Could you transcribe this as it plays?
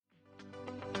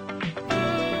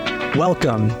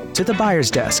Welcome to The Buyer's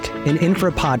Desk, an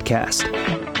Infra podcast.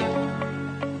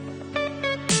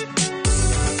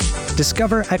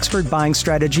 Discover expert buying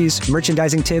strategies,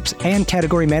 merchandising tips, and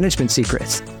category management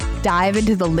secrets. Dive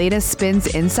into the latest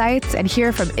SPINS insights and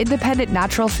hear from independent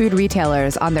natural food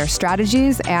retailers on their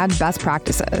strategies and best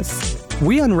practices.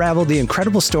 We unravel the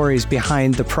incredible stories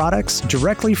behind the products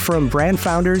directly from brand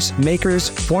founders,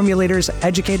 makers, formulators,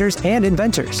 educators, and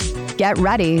inventors. Get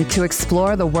ready to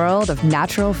explore the world of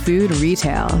natural food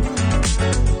retail.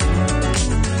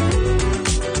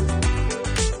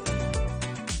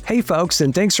 Hey folks,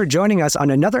 and thanks for joining us on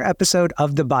another episode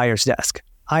of The Buyer's Desk.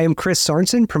 I am Chris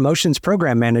Sorensen, Promotions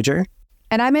Program Manager.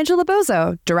 And I'm Angela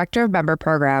Bozo, Director of Member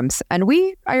Programs, and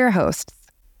we are your hosts.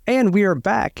 And we are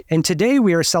back, and today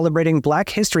we are celebrating Black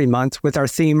History Month with our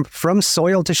theme, From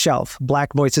Soil to Shelf,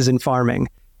 Black Voices in Farming.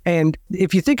 And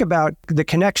if you think about the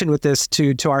connection with this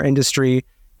to our industry,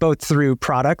 both through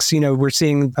products, we're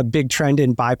seeing a big trend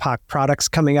in BIPOC products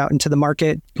coming out into the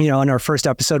market. In our first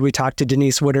episode, we talked to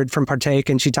Denise Woodard from Partake,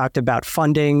 and she talked about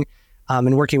funding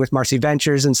and working with Marcy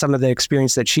Ventures and some of the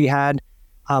experience that she had.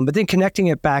 But then connecting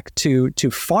it back to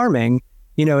farming,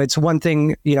 it's one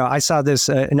thing, I saw this,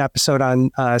 an episode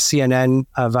on CNN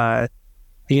of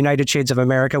United Shades of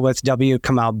America with W.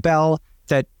 Kamau Bell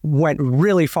that went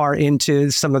really far into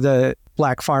some of the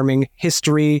Black farming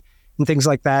history and things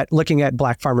like that, looking at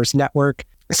Black Farmers Network.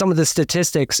 Some of the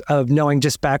statistics of knowing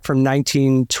just back from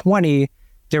 1920,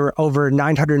 there were over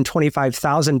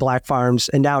 925,000 Black farms,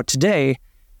 and now today,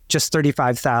 just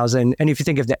 35,000. And if you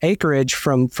think of the acreage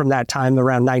from that time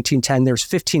around 1910, there's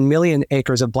 15 million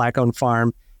acres of Black-owned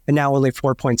farm, and now only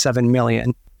 4.7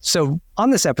 million. So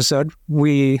on this episode,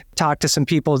 we talked to some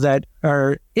people that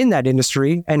are in that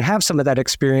industry and have some of that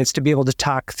experience to be able to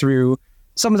talk through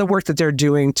some of the work that they're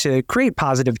doing to create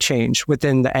positive change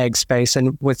within the ag space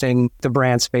and within the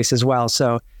brand space as well.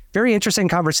 So very interesting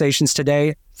conversations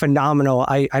today. Phenomenal.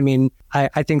 I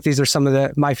think these are some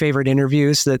of my favorite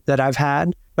interviews that I've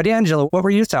had. But Angela, what were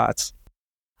your thoughts?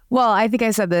 Well, I think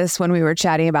I said this when we were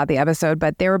chatting about the episode,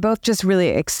 but they were both just really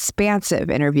expansive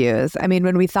interviews. I mean,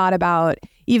 when we thought about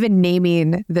even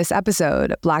naming this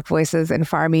episode, Black Voices in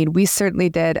Farming, we certainly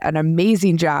did an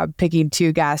amazing job picking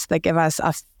two guests that give us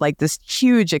this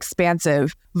huge,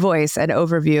 expansive voice and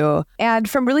overview, and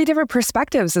from really different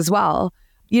perspectives as well.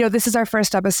 This is our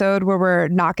first episode where we're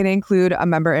not going to include a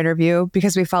member interview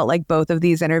because we felt like both of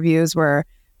these interviews were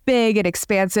big and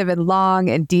expansive and long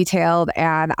and detailed.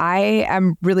 And I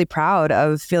am really proud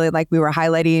of feeling like we were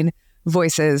highlighting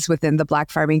voices within the Black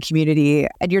farming community.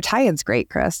 And your tie-in's great,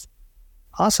 Chris.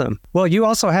 Awesome. Well, you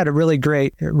also had a really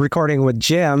great recording with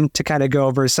Jim to kind of go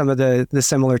over some of the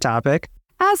similar topic.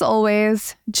 As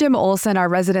always, Jim Olson, our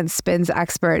resident SPINS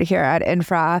expert here at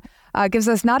Infra, gives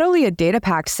us not only a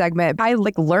data-packed segment, I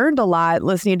learned a lot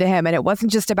listening to him, and it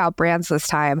wasn't just about brands this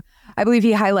time. I believe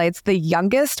he highlights the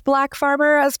youngest Black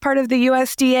farmer as part of the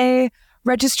USDA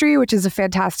registry, which is a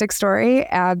fantastic story,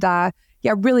 and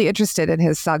really interested in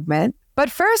his segment.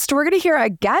 But first, we're going to hear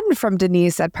again from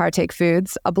Denise at Partake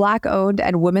Foods, a Black-owned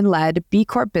and women-led B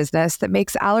Corp business that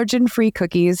makes allergen-free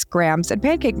cookies, grams, and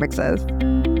pancake mixes.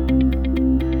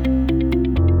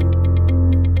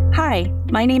 Hi,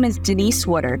 my name is Denise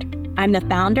Woodard. I'm the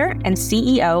founder and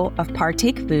CEO of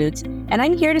Partake Foods, and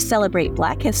I'm here to celebrate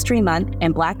Black History Month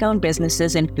and Black-owned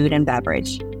businesses in food and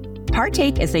beverage.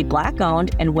 Partake is a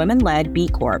Black-owned and women-led B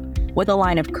Corp with a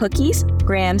line of cookies,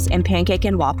 grams, and pancake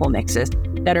and waffle mixes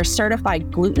that are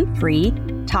certified gluten-free,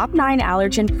 top 9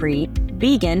 allergen-free,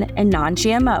 vegan, and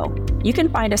non-GMO. You can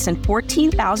find us in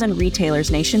 14,000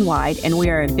 retailers nationwide, and we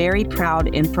are a very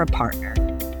proud Infra partner.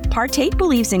 Partake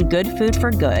believes in good food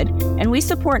for good, and we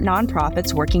support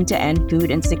nonprofits working to end food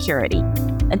insecurity.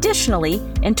 Additionally,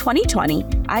 in 2020,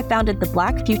 I founded the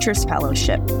Black Futures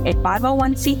Fellowship, a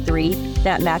 501c3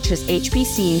 that matches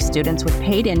HBCU students with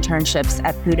paid internships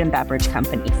at food and beverage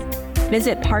companies.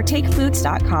 Visit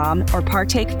partakefoods.com or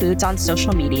Partake Foods on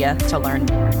social media to learn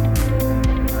more.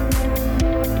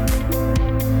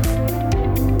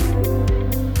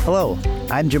 Hello,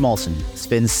 I'm Jim Olson,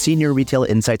 SPINS Senior Retail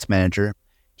Insights Manager,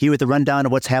 here with a rundown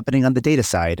of what's happening on the data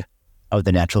side of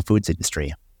the natural foods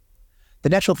industry. The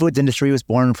natural foods industry was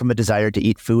born from a desire to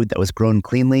eat food that was grown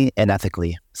cleanly and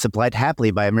ethically, supplied happily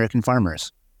by American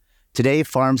farmers. Today,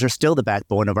 farms are still the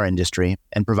backbone of our industry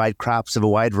and provide crops of a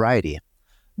wide variety,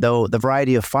 though the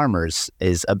variety of farmers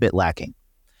is a bit lacking.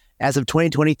 As of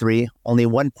 2023, only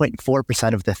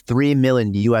 1.4% of the 3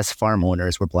 million U.S. farm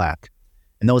owners were Black,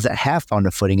 and those that have found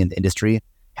a footing in the industry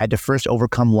had to first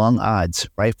overcome long odds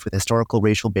rife with historical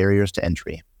racial barriers to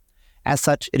entry. As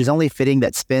such, it is only fitting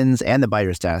that SPINS and the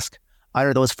Buyer's Desk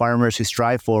honor those farmers who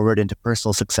strive forward into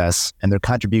personal success and their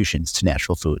contributions to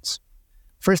natural foods.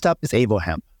 First up is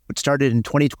AvoHemp, which started in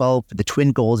 2012 with the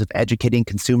twin goals of educating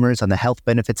consumers on the health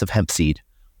benefits of hemp seed,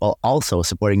 while also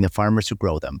supporting the farmers who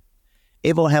grow them.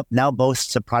 AvoHemp now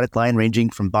boasts a product line ranging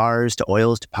from bars to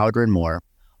oils to powder and more,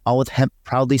 all with hemp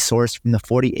proudly sourced from the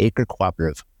 40 Acre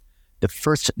Cooperative, the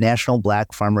first national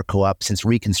Black farmer co-op since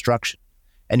Reconstruction,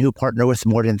 and who partner with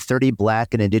more than 30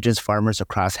 Black and Indigenous farmers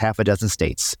across half a dozen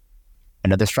states.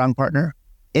 Another strong partner,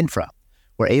 Infra,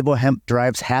 where AvoHemp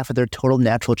drives half of their total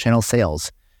natural channel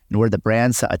sales, and where the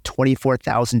brand saw a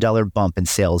 $24,000 bump in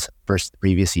sales versus the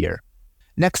previous year.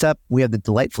 Next up, we have the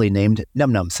delightfully named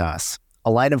Num Num Sauce,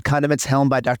 a line of condiments helmed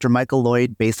by Dr. Michael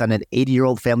Lloyd based on an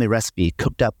 80-year-old family recipe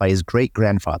cooked up by his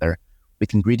great-grandfather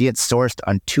with ingredients sourced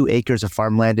on 2 acres of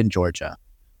farmland in Georgia.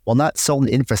 While not sold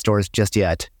in Infra stores just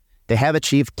yet, they have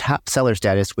achieved top seller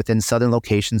status within southern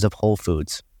locations of Whole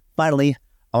Foods. Finally,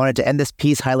 I wanted to end this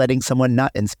piece highlighting someone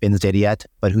not in SPINS data yet,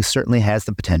 but who certainly has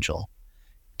the potential.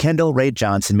 Kendall Ray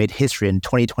Johnson made history in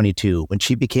 2022 when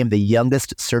she became the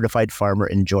youngest certified farmer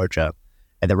in Georgia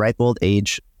at the ripe old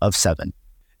age of 7.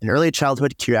 An early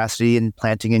childhood curiosity in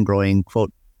planting and growing,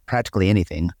 quote, practically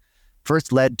anything,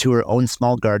 first led to her own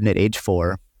small garden at age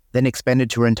 4, then expanded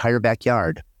to her entire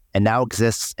backyard, and now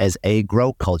exists as a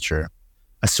grow culture,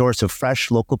 a source of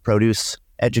fresh local produce,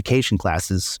 education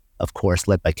classes, of course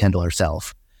led by Kendall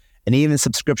herself, and even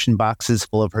subscription boxes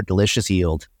full of her delicious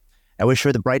yield. I wish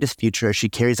her the brightest future as she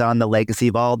carries on the legacy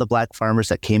of all the Black farmers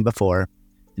that came before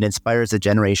and inspires a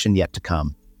generation yet to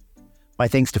come. My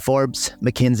thanks to Forbes,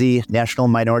 McKinsey, National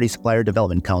Minority Supplier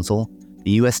Development Council,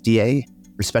 the USDA,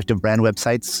 respective brand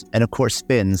websites, and of course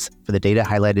SPINS for the data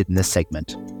highlighted in this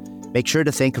segment. Make sure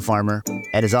to thank a farmer,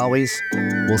 and as always,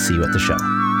 we'll see you at the show.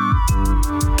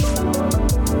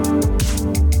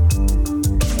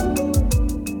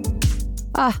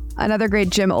 Another great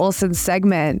Jim Olson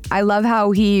segment. I love how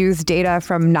he used data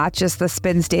from not just the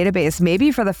SPINS database,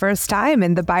 maybe for the first time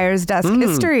in the Buyer's Desk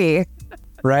history.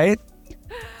 Right?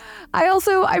 I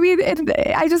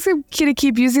just am going to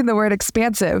keep using the word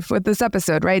expansive with this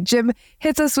episode, right? Jim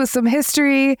hits us with some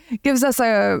history, gives us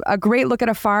a great look at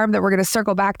a farm that we're going to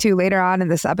circle back to later on in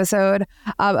this episode,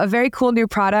 a very cool new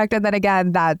product. And then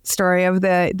again, that story of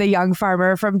the young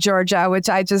farmer from Georgia, which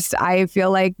I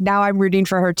feel like now I'm rooting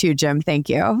for her too, Jim. Thank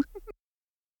you.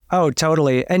 Oh,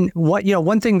 totally. And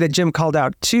one thing that Jim called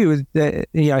out too,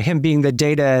 him being the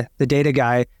data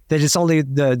guy, that it's only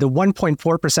the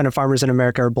 1.4% of farmers in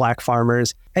America are Black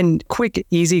farmers. And quick,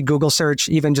 easy Google search,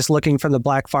 even just looking from the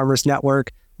Black Farmers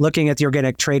Network, looking at the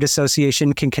Organic Trade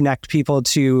Association can connect people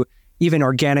to even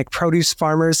organic produce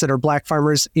farmers that are Black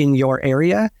farmers in your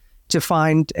area to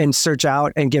find and search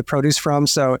out and get produce from.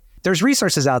 So there's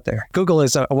resources out there. Google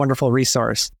is a wonderful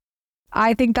resource.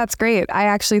 I think that's great. I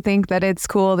actually think that it's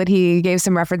cool that he gave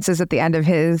some references at the end of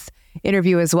his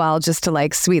interview as well, just to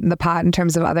sweeten the pot in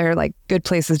terms of other good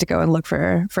places to go and look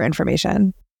for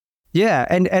information. Yeah.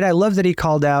 And I love that he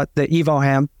called out the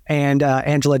AvoHemp and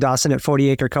Angela Dawson at 40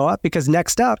 Acre Co-op, because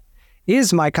next up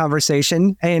is my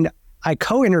conversation. And I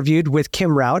co-interviewed with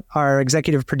Kim Rout, our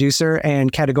executive producer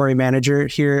and category manager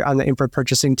here on the Infra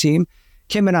purchasing team.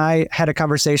 Kim and I had a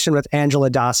conversation with Angela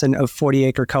Dawson of 40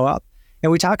 Acre Co-op.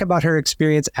 And we talk about her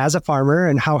experience as a farmer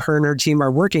and how her and her team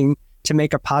are working to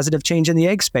make a positive change in the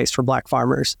egg space for Black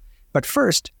farmers. But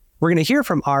first, we're going to hear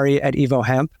from Ari at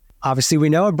AvoHemp. Obviously, we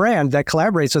know a brand that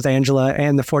collaborates with Angela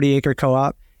and the 40 Acre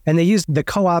Co-op, and they use the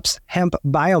co-op's hemp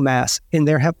biomass in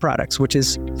their hemp products, which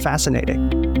is fascinating.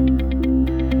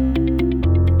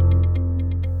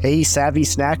 Hey, savvy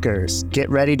snackers, get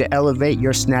ready to elevate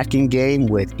your snacking game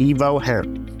with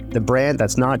AvoHemp, the brand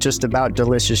that's not just about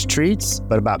delicious treats,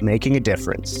 but about making a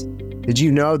difference. Did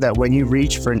you know that when you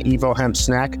reach for an AvoHemp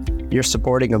snack, you're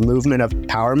supporting a movement of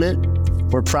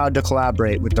empowerment? We're proud to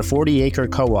collaborate with the 40 Acre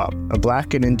Co-op, a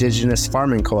Black and Indigenous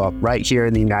farming co-op right here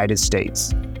in the United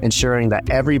States, ensuring that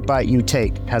every bite you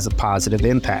take has a positive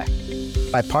impact.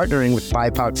 By partnering with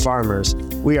BIPOC farmers,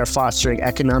 we are fostering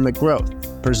economic growth,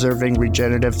 preserving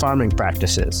regenerative farming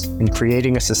practices, and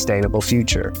creating a sustainable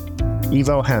future.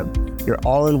 AvoHemp, your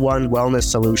all-in-one wellness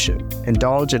solution.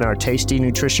 Indulge in our tasty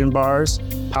nutrition bars,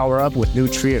 power up with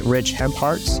nutrient-rich hemp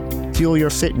hearts, fuel your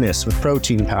fitness with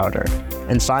protein powder,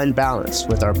 and find balance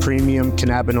with our premium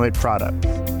cannabinoid product.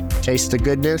 Taste the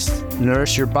goodness,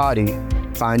 nourish your body,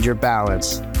 find your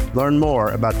balance. Learn more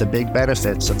about the big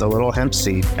benefits of the little hemp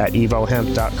seed at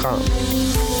evohemp.com.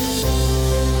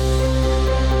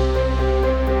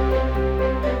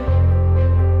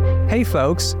 Hey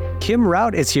folks, Kim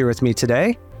Rout is here with me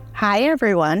today. Hi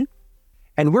everyone.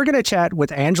 And we're going to chat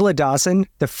with Angela Dawson,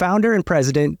 the founder and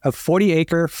president of 40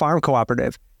 Acre Farm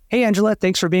Cooperative. Hey, Angela,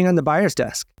 thanks for being on the Buyer's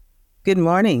Desk. Good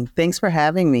morning. Thanks for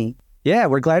having me. Yeah,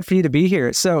 we're glad for you to be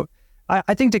here. So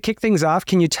I think to kick things off,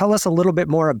 can you tell us a little bit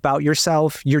more about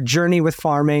yourself, your journey with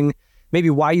farming, maybe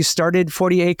why you started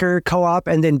 40 Acre Co-op,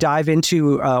 and then dive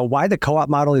into why the co-op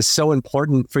model is so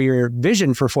important for your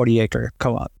vision for 40 Acre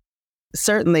Co-op?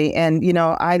 Certainly. And,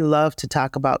 I love to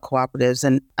talk about cooperatives.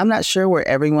 And I'm not sure where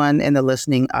everyone in the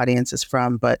listening audience is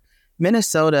from, but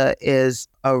Minnesota is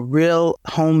a real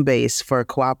home base for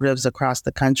cooperatives across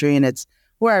the country. And it's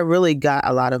where I really got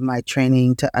a lot of my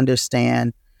training to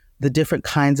understand the different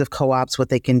kinds of co-ops, what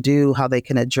they can do, how they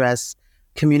can address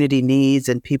community needs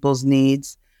and people's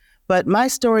needs. But my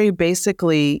story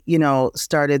basically,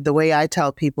 started the way I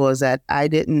tell people is that I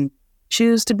didn't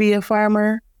choose to be a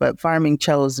farmer, but farming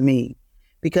chose me,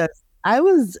 because I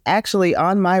was actually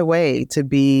on my way to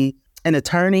be an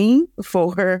attorney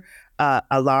for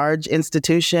a large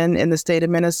institution in the state of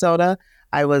Minnesota.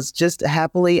 I was just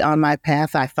happily on my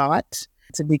path, I thought,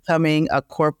 to becoming a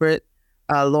corporate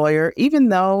lawyer, even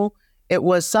though it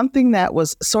was something that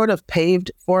was sort of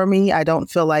paved for me. I don't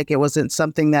feel like it wasn't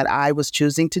something that I was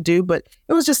choosing to do, but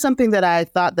it was just something that I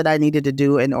thought that I needed to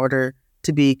do in order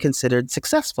to be considered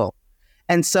successful.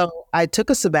 And so I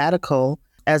took a sabbatical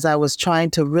as I was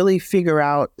trying to really figure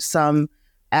out some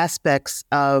aspects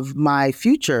of my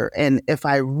future, and if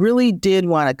I really did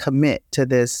want to commit to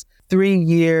this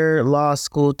 3-year law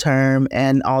school term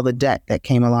and all the debt that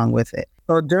came along with it.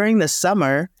 So during the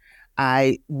summer,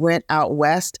 I went out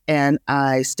west and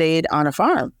I stayed on a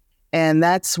farm. And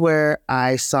that's where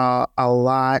I saw a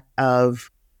lot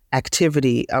of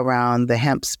activity around the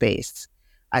hemp space.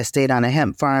 I stayed on a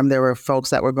hemp farm. There were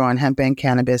folks that were growing hemp and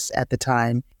cannabis at the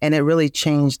time, and it really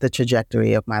changed the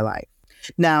trajectory of my life.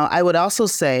 Now, I would also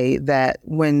say that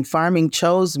when farming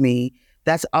chose me,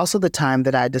 that's also the time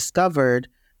that I discovered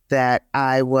that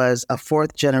I was a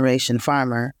 4th-generation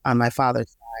farmer on my father's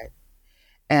side,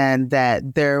 and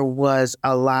that there was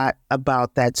a lot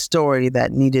about that story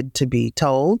that needed to be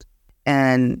told,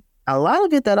 and a lot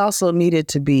of it that also needed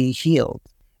to be healed.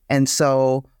 And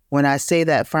so when I say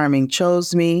that farming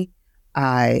chose me,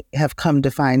 I have come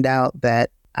to find out that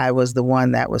I was the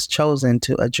one that was chosen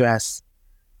to address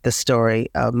the story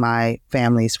of my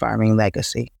family's farming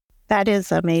legacy. That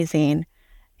is amazing.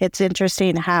 It's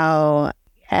interesting how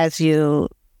as you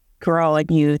grow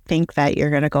and you think that you're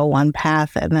going to go one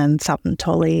path and then something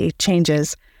totally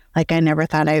changes. Like I never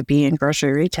thought I'd be in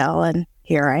grocery retail, and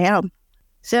here I am.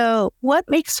 So what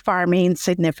makes farming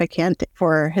significant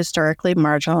for historically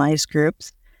marginalized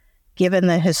groups, given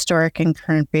the historic and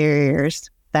current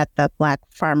barriers that the Black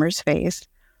farmers face?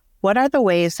 What are the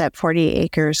ways that 40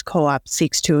 Acres Co-op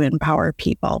seeks to empower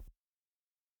people?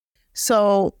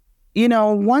 So,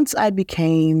 once I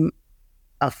became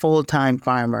a full-time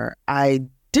farmer, I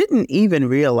didn't even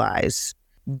realize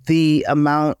the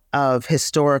amount of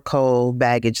historical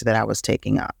baggage that I was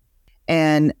taking up.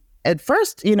 And at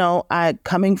first, I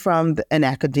coming from an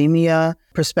academia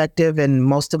perspective, and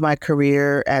most of my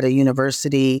career at a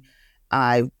university,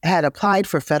 I had applied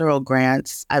for federal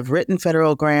grants. I've written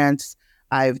federal grants.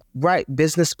 I write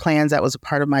business plans. That was a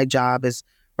part of my job, is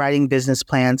writing business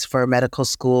plans for medical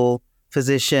school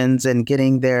physicians and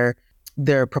getting their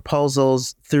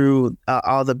proposals through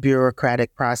all the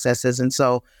bureaucratic processes. And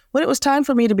so when it was time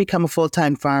for me to become a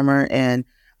full-time farmer and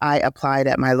I applied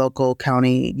at my local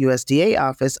county USDA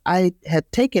office, I had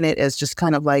taken it as just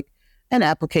kind of like an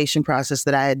application process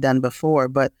that I had done before.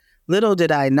 But little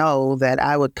did I know that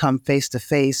I would come face to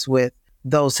face with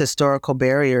those historical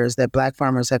barriers that Black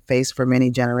farmers have faced for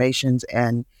many generations.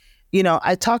 And,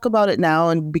 I talk about it now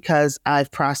and because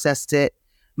I've processed it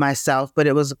myself, but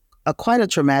it was quite a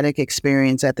traumatic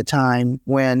experience at the time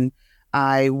when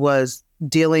I was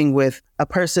dealing with a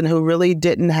person who really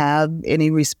didn't have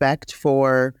any respect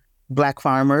for Black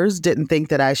farmers, didn't think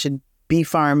that I should be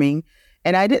farming.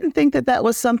 And I didn't think that that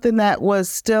was something that was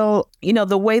still,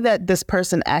 the way that this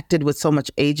person acted with so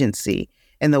much agency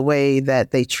and the way that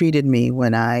they treated me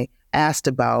when I asked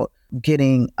about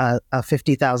getting a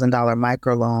 $50,000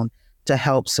 microloan to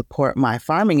help support my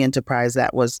farming enterprise. I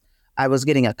was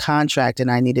getting a contract and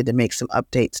I needed to make some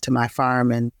updates to my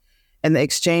farm. And the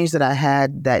exchange that I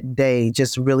had that day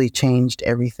just really changed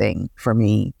everything for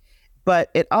me. But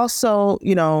it also,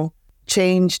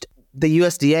 changed the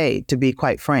USDA, to be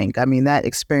quite frank. I mean, that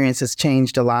experience has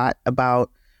changed a lot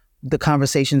about the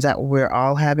conversations that we're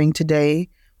all having today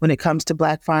when it comes to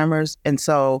Black farmers. And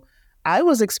so I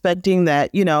was expecting that,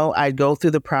 I'd go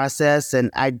through the process and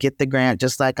I'd get the grant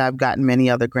just like I've gotten many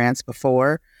other grants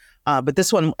before. But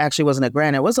this one actually wasn't a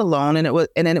grant. It was a loan, and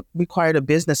it required a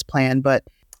business plan. But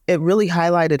it really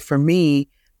highlighted for me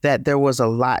that there was a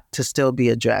lot to still be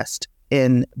addressed.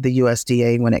 in the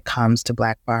USDA when it comes to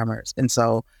Black farmers. And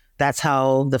so that's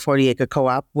how the 40 Acre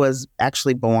Co-op was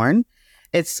actually born.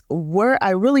 It's where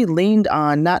I really leaned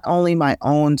on not only my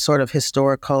own sort of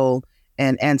historical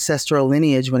and ancestral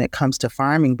lineage when it comes to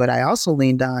farming, but I also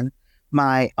leaned on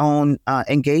my own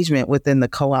engagement within the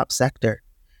co-op sector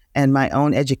and my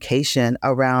own education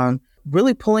around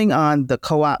really pulling on the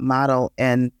co-op model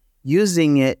and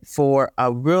using it for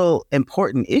a real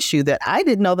important issue that I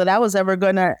didn't know that I was ever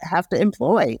going to have to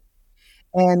employ.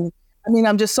 And I mean,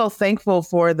 I'm just so thankful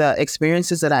for the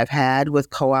experiences that I've had with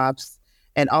co-ops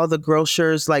and all the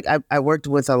grocers. Like I worked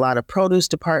with a lot of produce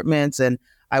departments, and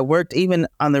I worked even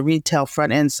on the retail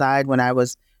front end side when I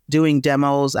was doing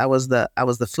demos. I was the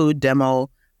food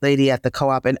demo lady at the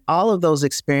co-op, and all of those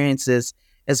experiences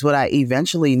is what I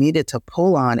eventually needed to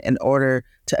pull on in order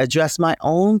to address my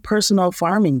own personal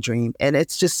farming dream. And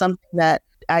it's just something that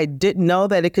I didn't know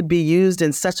that it could be used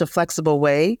in such a flexible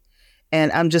way.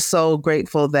 And I'm just so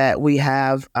grateful that we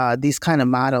have these kind of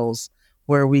models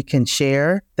where we can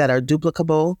share that are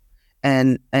duplicable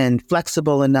and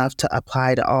flexible enough to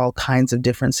apply to all kinds of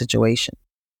different situations.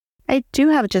 I do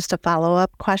have just a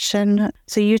follow-up question.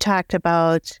 So you talked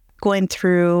about going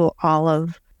through all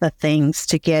of the things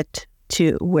to get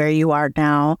to where you are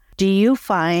now. Do you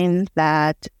find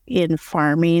that in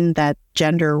farming that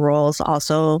gender roles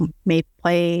also may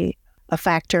play a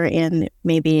factor in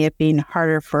maybe it being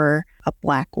harder for a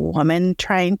Black woman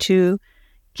trying to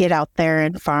get out there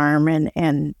and farm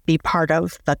and be part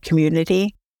of the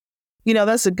community? You know,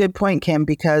 that's a good point, Kim,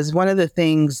 because one of the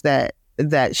things that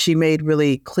she made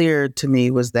really clear to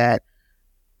me was that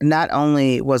not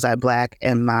only was I Black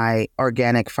and my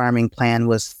organic farming plan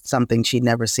was something she'd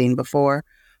never seen before,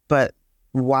 but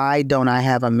why don't I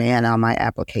have a man on my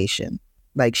application?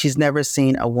 Like, she's never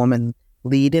seen a woman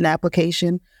lead an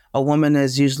application. A woman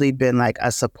has usually been like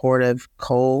a supportive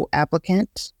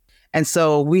co-applicant. And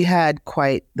so we had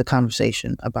quite the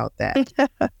conversation about that.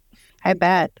 I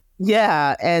bet.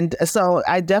 Yeah. And so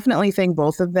I definitely think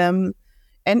both of them.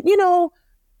 And, you know,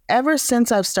 ever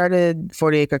since I've started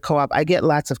 40 Acre Co-op, I get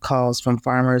lots of calls from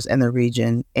farmers in the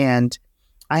region. And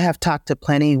I have talked to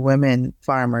plenty women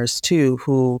farmers too,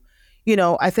 who, you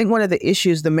know, I think one of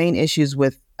the main issues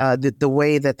with the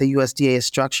way that the USDA is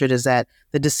structured is that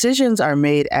the decisions are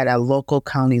made at a local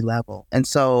county level. And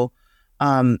so,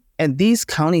 and these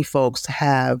county folks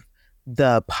have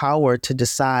the power to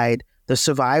decide the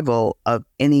survival of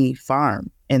any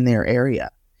farm in their area.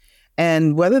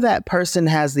 And whether that person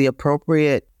has the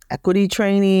appropriate equity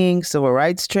training, civil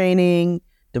rights training,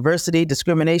 diversity,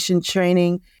 discrimination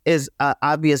training is an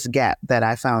obvious gap that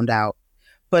I found out.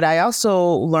 But I also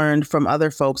learned from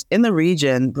other folks in the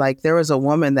region, like there was a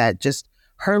woman that just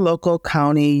her local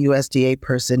county USDA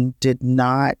person did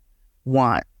not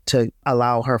want to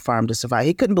allow her farm to survive.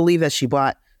 He couldn't believe that she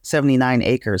bought 79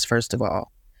 acres, first of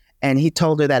all. And he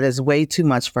told her that is way too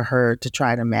much for her to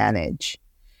try to manage.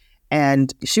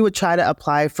 And she would try to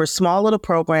apply for small little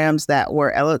programs that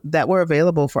were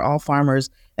available for all farmers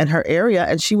in her area,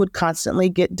 and she would constantly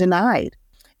get denied.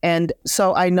 And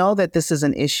so I know that this is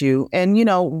an issue. And, you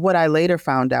know, what I later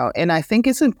found out, and I think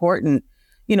it's important,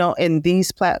 you know, in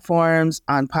these platforms,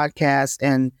 on podcasts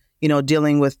and, you know,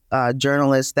 dealing with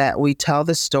journalists, that we tell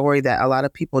the story that a lot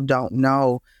of people don't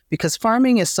know, because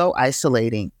farming is so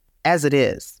isolating as it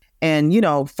is. And, you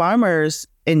know, farmers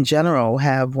in general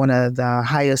have one of the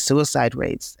highest suicide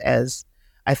rates, as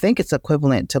I think it's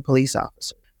equivalent to police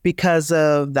officers, because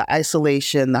of the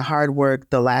isolation, the hard work,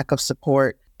 the lack of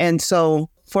support. And so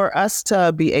for us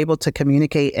to be able to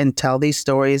communicate and tell these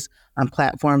stories on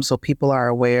platforms so people are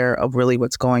aware of really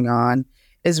what's going on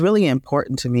is really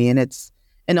important to me. And it's,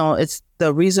 you know, it's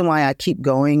the reason why I keep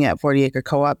going at 40 Acre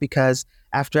Co-op, because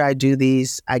after I do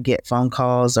these, I get phone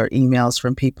calls or emails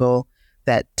from people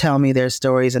that tell me their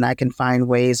stories, and I can find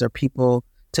ways or people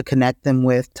to connect them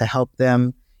with to help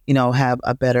them, you know, have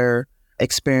a better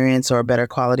experience or a better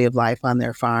quality of life on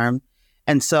their farm.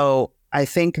 And so I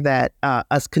think that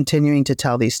us continuing to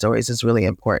tell these stories is really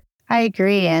important. I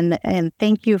agree. And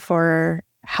thank you for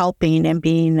helping and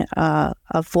being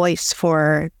a voice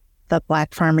for the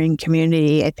Black farming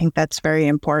community. I think that's very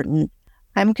important.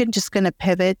 I'm just going to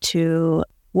pivot to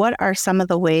what are some of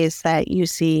the ways that you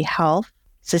see health,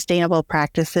 sustainable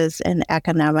practices, and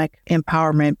economic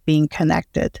empowerment being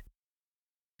connected?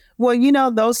 Well, you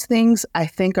know, those things I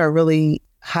think are really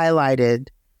highlighted,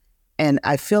 and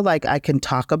I feel like I can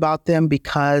talk about them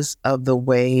because of the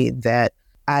way that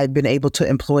I've been able to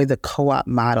employ the co-op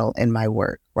model in my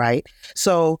work, right?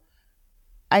 So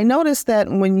I noticed that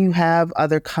when you have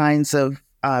other kinds of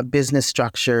business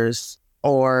structures,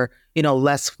 or, you know,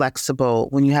 less flexible,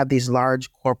 when you have these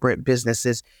large corporate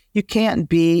businesses, you can't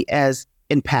be as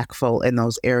impactful in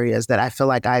those areas that I feel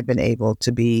like I've been able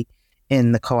to be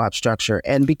in the co-op structure.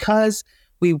 And because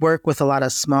we work with a lot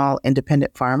of small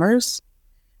independent farmers,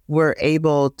 we're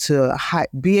able to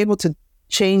be able to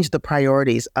change the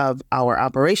priorities of our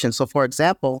operation. So for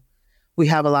example, we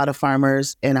have a lot of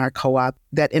farmers in our co-op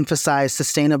that emphasize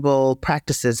sustainable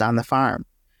practices on the farm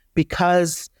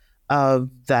because of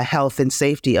the health and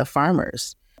safety of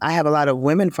farmers. I have a lot of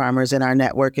women farmers in our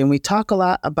network, and we talk a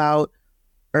lot about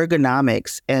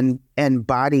ergonomics and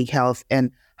body health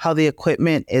and how the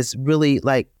equipment is really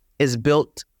is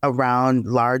built around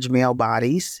large male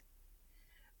bodies.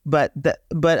 But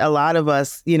a lot of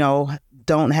us,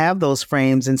 don't have those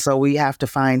frames. And so we have to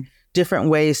find different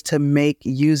ways to make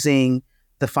using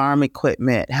the farm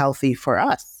equipment healthy for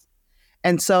us.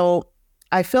 And so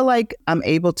I feel like I'm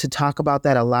able to talk about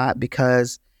that a lot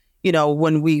because,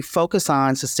 when we focus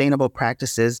on sustainable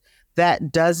practices,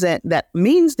 that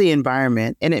means the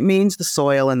environment and it means the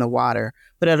soil and the water,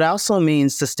 but it also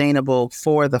means sustainable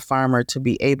for the farmer to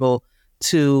be able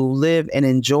to live and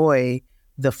enjoy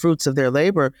the fruits of their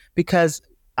labor. Because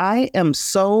I am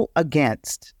so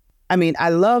against, I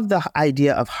love the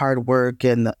idea of hard work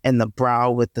and the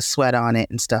brow with the sweat on it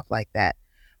and stuff like that.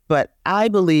 But I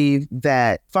believe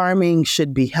that farming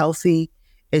should be healthy.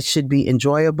 It should be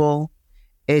enjoyable.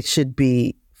 It should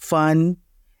be fun.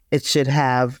 It should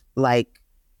have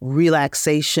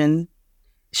relaxation.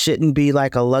 Shouldn't be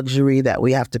like a luxury that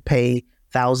we have to pay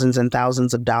thousands and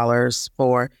thousands of dollars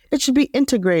for. It should be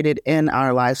integrated in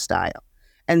our lifestyle.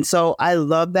 And so I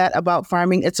love that about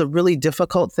farming. It's a really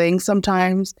difficult thing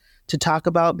sometimes to talk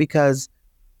about because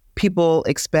people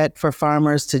expect for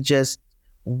farmers to just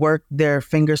work their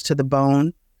fingers to the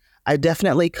bone. I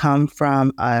definitely come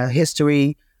from a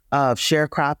history of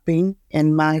sharecropping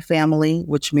in my family,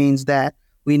 which means that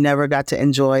we never got to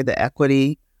enjoy the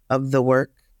equity of the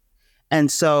work.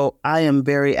 And so I am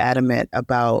very adamant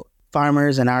about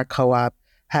farmers in our co-op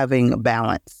having a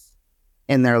balance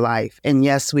in their life. And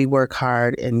yes, we work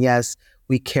hard. And yes,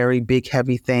 we carry big,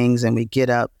 heavy things and we get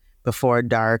up before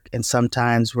dark. And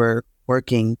sometimes we're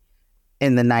working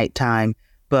in the nighttime,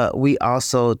 but we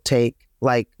also take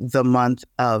the month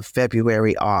of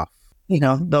February off,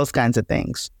 those kinds of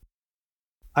things.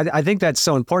 I think that's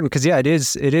so important because,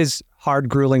 it is hard,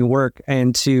 grueling work.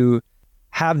 And to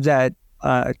have that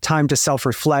time to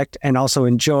self-reflect and also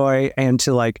enjoy and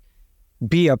to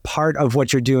be a part of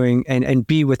what you're doing and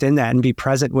be within that and be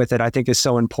present with it, I think is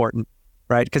so important,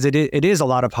 right? Because it is a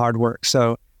lot of hard work.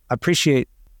 So I appreciate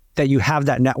that you have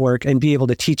that network and be able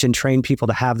to teach and train people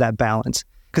to have that balance.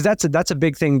 Because that's a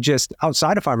big thing just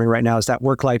outside of farming right now is that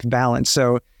work-life balance.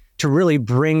 So to really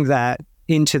bring that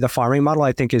into the farming model,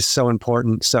 I think is so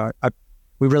important. So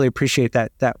we really appreciate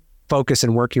that focus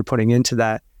and work you're putting into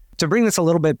that. To bring this a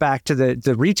little bit back to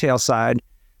the retail side,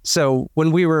 so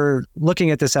when we were looking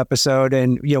at this episode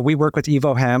and, we work with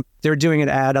Evo Hemp, they're doing an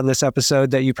ad on this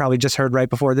episode that you probably just heard right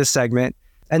before this segment.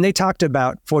 And they talked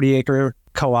about 40 Acre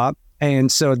Co-op.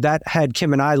 And so that had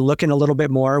Kim and I looking a little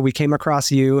bit more. We came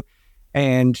across you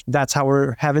and that's how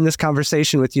we're having this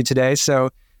conversation with you today. So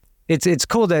it's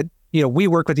cool that, we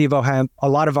work with Evo Hemp. A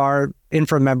lot of our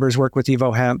infra members work with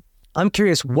Evo Hemp. I'm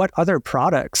curious, what other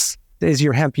products is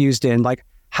your hemp used in?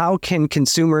 How can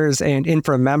consumers and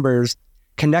infra members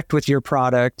connect with your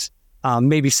product,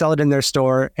 maybe sell it in their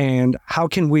store, and how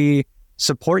can we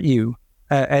support you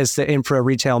as the infra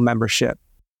retail membership?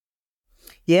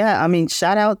 Yeah,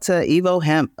 shout out to Evo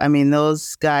Hemp.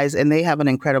 Those guys, and they have an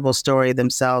incredible story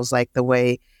themselves, the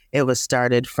way it was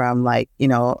started from a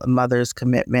mother's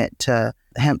commitment to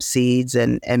hemp seeds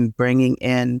and bringing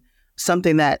in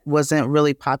something that wasn't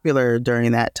really popular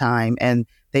during that time. And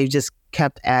they just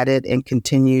kept at it and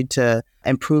continued to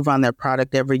improve on their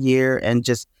product every year and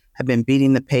just have been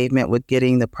beating the pavement with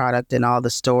getting the product in all the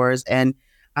stores. And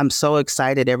I'm so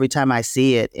excited every time I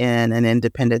see it in an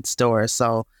independent store.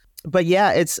 So, but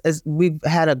yeah, we've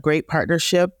had a great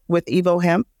partnership with Evo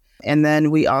Hemp. And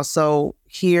then we also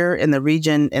here in the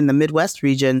region, in the Midwest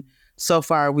region, so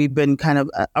far we've been kind of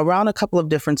around a couple of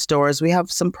different stores. We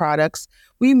have some products.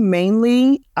 We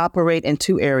mainly operate in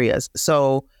two areas.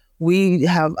 So we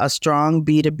have a strong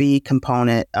B2B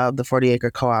component of the 40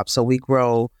 Acre Co-op. So we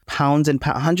grow pounds and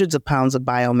hundreds of pounds of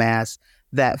biomass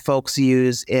that folks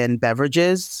use in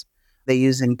beverages. They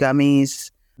use in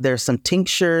gummies. There's some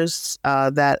tinctures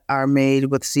that are made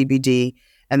with CBD.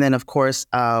 And then, of course,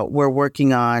 we're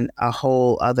working on a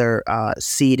whole other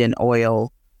seed and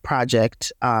oil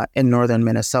project in northern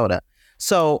Minnesota.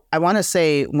 So I want to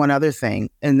say one other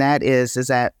thing, and that is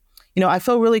that, I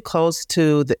feel really close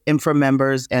to the infra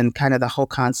members and kind of the whole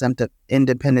concept of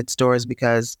independent stores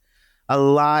because a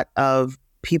lot of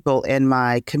people in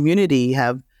my community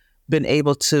have been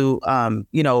able to,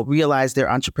 realize their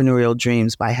entrepreneurial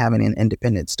dreams by having an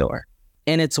independent store.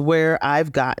 And it's where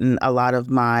I've gotten a lot of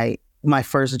my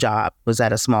first job was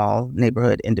at a small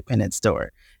neighborhood independent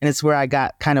store. And it's where I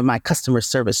got kind of my customer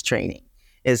service training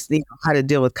is how to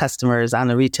deal with customers on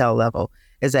the retail level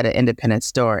is at an independent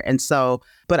store. And so,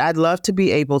 but I'd love to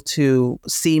be able to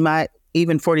see my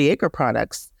even 40 acre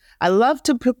products. I love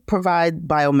to provide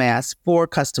biomass for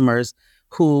customers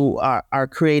who are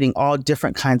creating all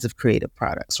different kinds of creative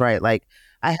products, right? Like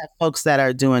I have folks that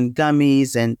are doing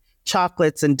gummies and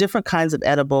chocolates and different kinds of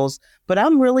edibles, but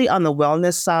I'm really on the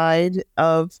wellness side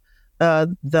of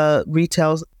the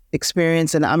retail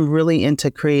experience. And I'm really into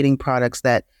creating products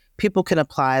that people can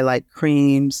apply, like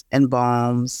creams and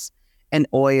balms and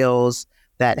oils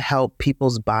that help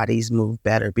people's bodies move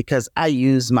better, because I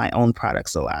use my own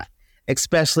products a lot,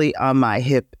 especially on my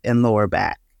hip and lower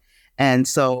back. And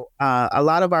so a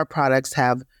lot of our products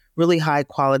have really high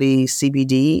quality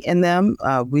CBD in them.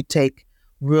 We take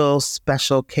real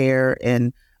special care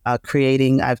in I've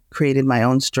created my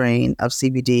own strain of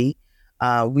CBD.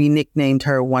 We nicknamed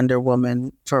her Wonder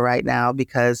Woman for right now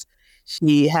because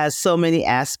she has so many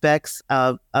aspects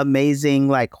of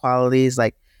amazing qualities.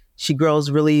 Like she grows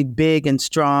really big and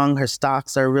strong. Her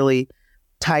stalks are really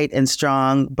tight and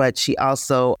strong, but she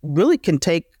also really can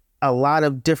take a lot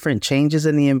of different changes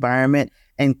in the environment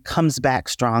and comes back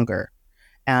stronger.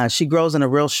 She grows in a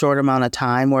real short amount of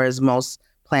time, whereas most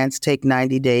plants take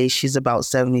 90 days. She's about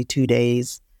 72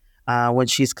 days when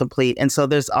she's complete. And so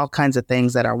there's all kinds of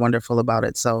things that are wonderful about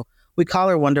it. So we call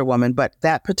her Wonder Woman, but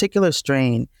that particular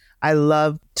strain, I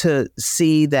love to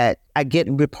see that I get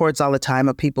reports all the time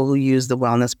of people who use the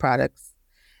wellness products.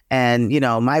 And,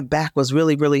 my back was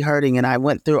really, really hurting. And I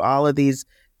went through all of these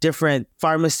different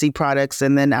pharmacy products.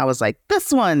 And then I was like,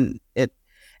 this one.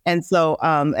 And so,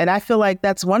 and I feel like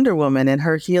that's Wonder Woman and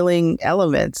her healing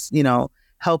elements,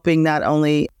 helping not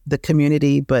only the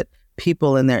community, but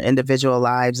people in their individual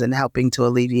lives and helping to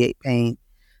alleviate pain.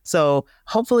 So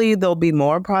hopefully there'll be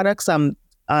more products. I'm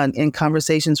in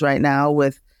conversations right now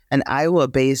with an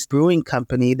Iowa-based brewing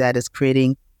company that is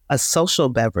creating a social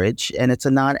beverage, and it's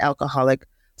a non-alcoholic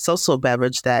social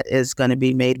beverage that is going to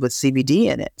be made with CBD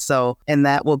in it. So, and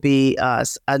that will be a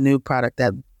new product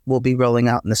that will be rolling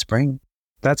out in the spring.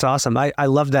 That's awesome. I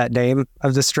love that name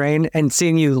of the strain, and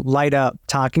seeing you light up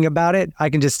talking about it, I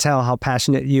can just tell how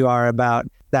passionate you are about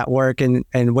that work and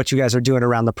what you guys are doing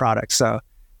around the product. So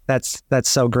that's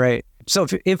so great. So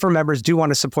if our members do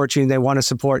want to support you and they want to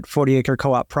support 40 Acre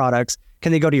Co-op products,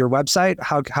 can they go to your website?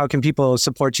 How can people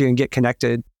support you and get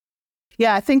connected?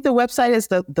 Yeah, I think the website is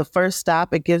the first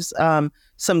stop. It gives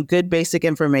some good basic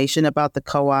information about the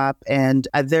co-op. And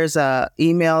there's a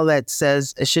email that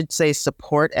says, it should say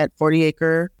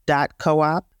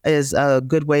support@40acre.coop is a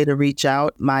good way to reach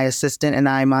out. My assistant and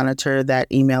I monitor that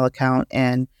email account.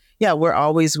 And yeah, we're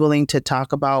always willing to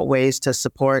talk about ways to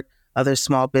support other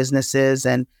small businesses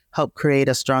and help create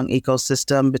a strong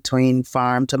ecosystem between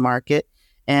farm to market.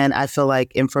 And I feel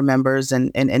like info members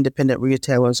and independent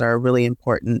retailers are a really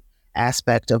important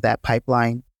aspect of that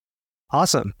pipeline.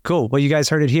 Awesome. Cool. Well, you guys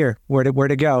heard it here. Where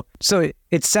to go. So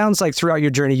it sounds like throughout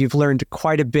your journey, you've learned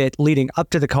quite a bit leading up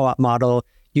to the co-op model.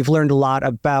 You've learned a lot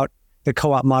about the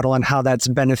co-op model and how that's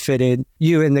benefited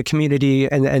you and the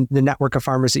community and the network of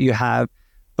farmers that you have.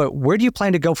 But where do you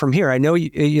plan to go from here? I know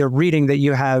you're reading that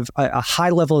you have a high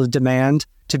level of demand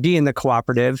to be in the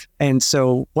cooperative. And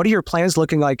so what are your plans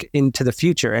looking like into the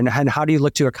future? And how do you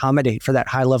look to accommodate for that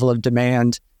high level of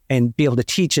demand and be able to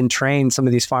teach and train some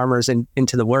of these farmers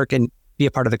into the work and be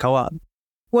a part of the co-op?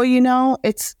 Well,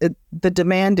 the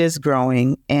demand is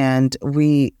growing, and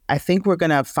I think we're going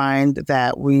to find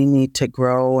that we need to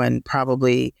grow and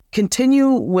probably continue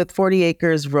with 40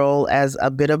 Acres' role as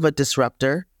a bit of a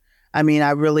disruptor. I mean,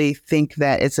 I really think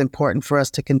that it's important for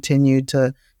us to continue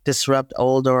to disrupt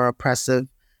old or oppressive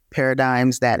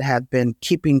paradigms that have been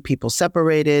keeping people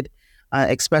separated,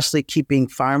 especially keeping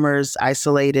farmers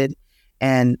isolated.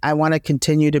 And I want to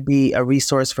continue to be a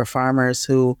resource for farmers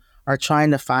who are trying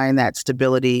to find that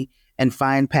stability and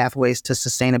find pathways to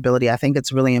sustainability. I think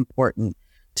it's really important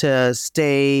to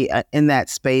stay in that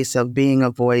space of being a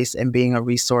voice and being a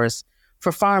resource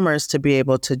for farmers to be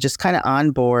able to just kind of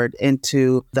onboard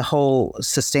into the whole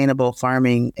sustainable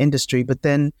farming industry. But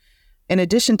then in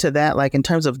addition to that, like in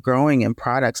terms of growing in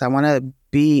products, I want to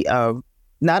be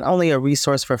not only a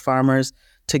resource for farmers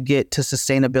to get to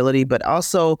sustainability, but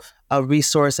also a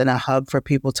resource and a hub for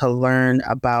people to learn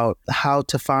about how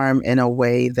to farm in a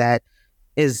way that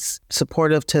is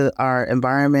supportive to our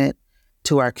environment,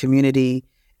 to our community,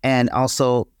 and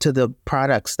also to the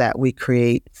products that we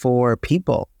create for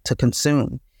people. to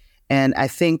consume. And I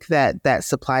think that that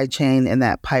supply chain and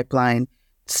that pipeline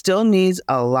still needs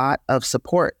a lot of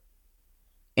support.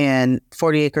 And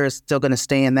 40 Acre is still going to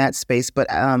stay in that space. But,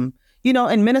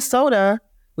 in Minnesota,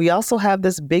 we also have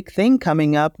this big thing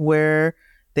coming up where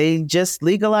they just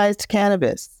legalized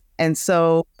cannabis. And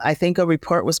so I think a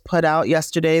report was put out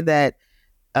yesterday that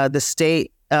the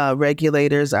state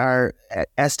regulators are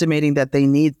estimating that they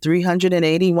need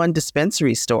 381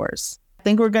 dispensary stores. I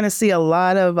think we're going to see a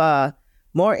lot of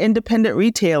more independent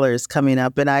retailers coming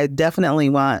up. And I definitely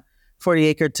want 40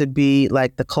 Acre to be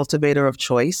like the cultivator of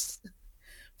choice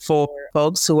for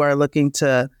folks who are looking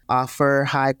to offer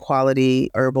high quality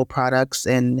herbal products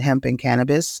in hemp and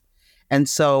cannabis. And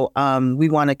so we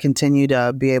want to continue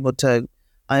to be able to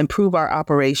improve our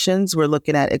operations. We're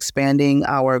looking at expanding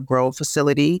our grow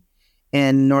facility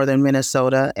in northern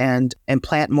Minnesota and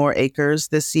plant more acres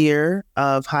this year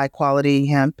of high quality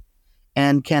hemp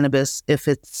and cannabis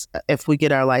if we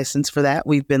get our license for that.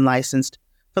 We've been licensed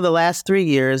for the last 3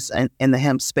 years in the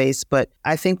hemp space, but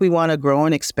I think we want to grow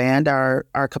and expand our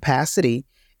capacity,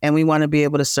 and we want to be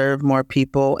able to serve more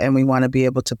people, and we want to be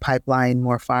able to pipeline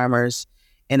more farmers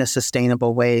in a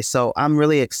sustainable way. So I'm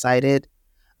really excited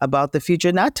about the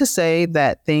future. Not to say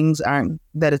that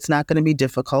that it's not going to be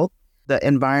difficult. The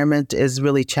environment is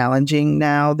really challenging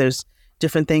now. There's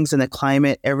different things in the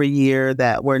climate every year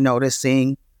that we're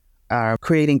noticing are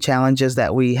creating challenges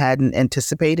that we hadn't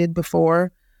anticipated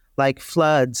before, like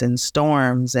floods and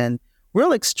storms and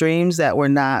real extremes that we're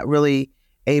not really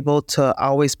able to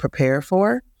always prepare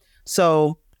for.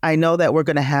 So I know that we're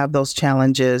going to have those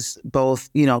challenges, both,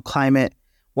 climate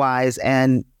wise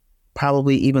and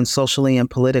probably even socially and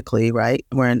politically, right?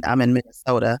 I'm in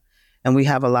Minnesota, and we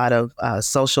have a lot of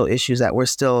social issues that we're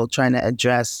still trying to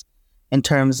address in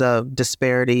terms of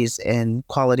disparities in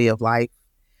quality of life.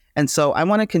 And so I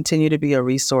want to continue to be a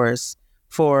resource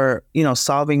for,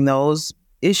 solving those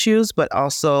issues, but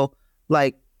also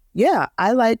I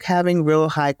like having real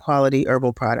high quality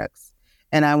herbal products.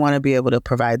 And I want to be able to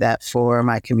provide that for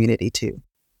my community too.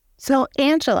 So,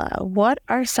 Angela, what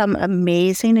are some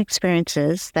amazing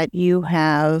experiences that you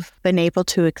have been able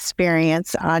to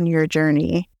experience on your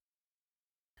journey?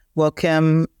 Well,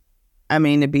 Kim,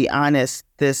 to be honest,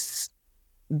 this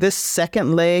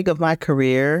second leg of my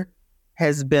career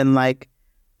has been like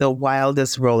the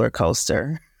wildest roller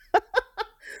coaster.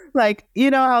 Like,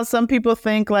 how some people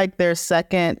think like their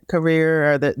second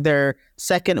career or their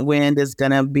second wind is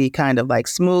going to be kind of like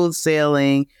smooth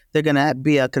sailing. They're going to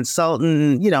be a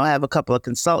consultant, have a couple of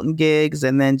consultant gigs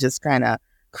and then just kind of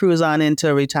cruise on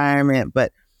into retirement.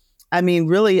 But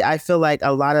really, I feel like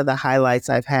a lot of the highlights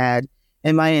I've had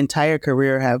in my entire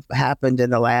career have happened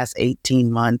in the last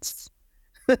 18 months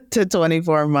to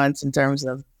 24 months in terms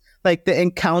of like the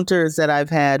encounters that I've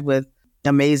had with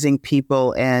amazing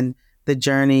people and the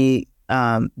journey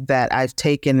that I've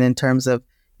taken in terms of,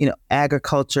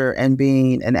 agriculture and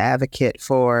being an advocate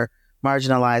for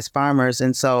marginalized farmers.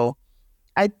 And so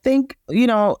I think,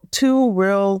 two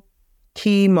real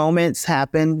key moments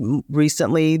happened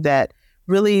recently that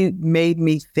really made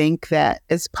me think that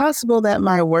it's possible that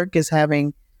my work is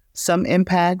having some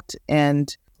impact.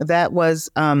 And that was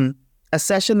a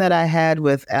session that I had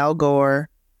with Al Gore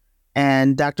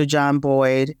and Dr. John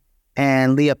Boyd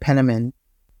and Leah Penniman.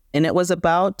 And it was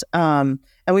about, and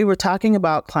we were talking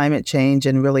about climate change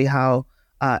and really how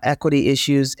equity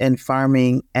issues in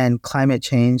farming and climate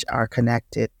change are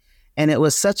connected. And it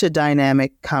was such a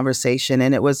dynamic conversation.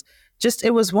 And it was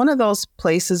one of those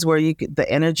places where the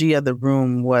energy of the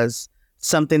room was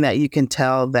something that you can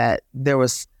tell that there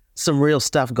was some real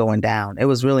stuff going down. It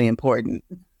was really important.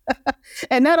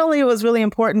 And not only it was really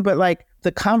important, but like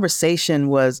the conversation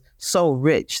was so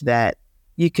rich that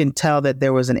you can tell that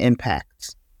there was an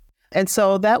impact. And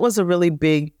so that was a really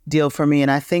big deal for me.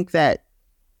 And I think that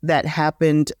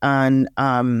happened on,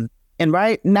 and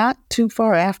right not too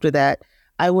far after that,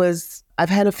 I've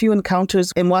had a few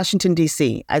encounters in Washington,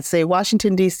 D.C. I'd say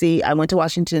Washington, D.C. I went to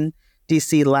Washington,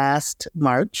 D.C. last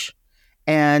March,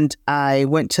 and I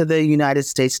went to the United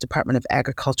States Department of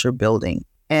Agriculture building.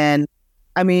 And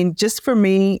just for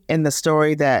me in the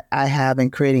story that I have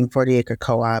in creating 40 Acre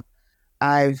Co-op,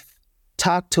 I've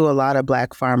talked to a lot of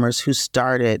Black farmers who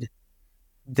started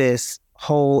this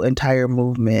whole entire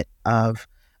movement of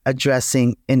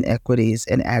addressing inequities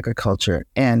in agriculture.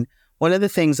 And one of the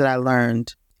things that I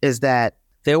learned is that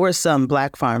there were some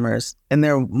Black farmers, and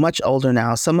they're much older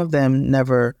now. Some of them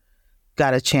never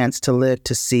got a chance to live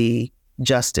to see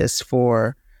justice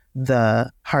for the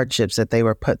hardships that they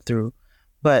were put through.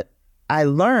 But I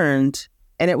learned,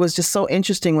 and it was just so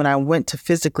interesting when I went to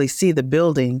physically see the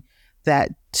building,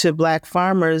 that to Black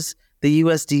farmers, the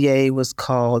USDA was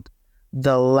called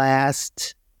the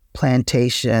last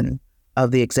plantation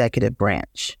of the executive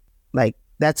branch. Like,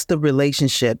 that's the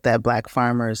relationship that Black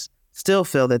farmers still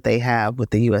feel that they have with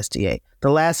the USDA,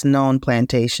 the last known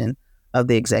plantation of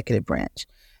the executive branch.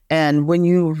 And when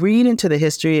you read into the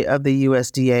history of the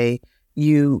USDA,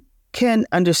 you can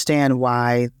understand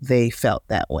why they felt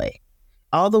that way.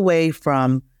 All the way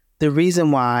from the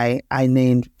reason why I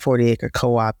named 40 Acre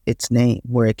Co-op its name,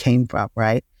 where it came from,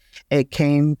 right? It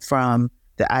came from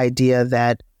the idea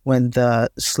that when the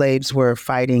slaves were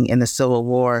fighting in the Civil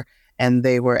War and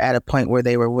they were at a point where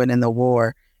they were winning the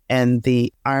war, and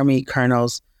the Army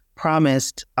colonels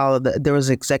promised there was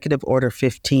Executive Order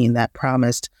 15 that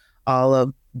promised all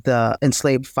of the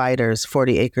enslaved fighters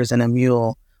 40 acres and a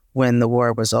mule when the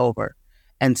war was over.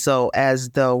 And so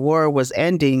as the war was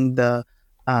ending, the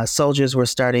soldiers were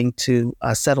starting to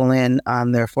settle in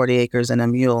on their 40 acres and a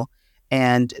mule.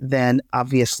 And then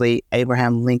obviously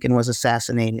Abraham Lincoln was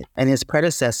assassinated, and his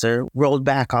predecessor rolled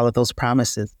back all of those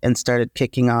promises and started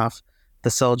kicking off the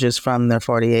soldiers from their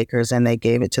 40 acres, and they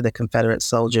gave it to the Confederate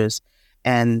soldiers.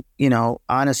 And,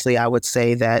 honestly, I would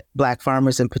say that Black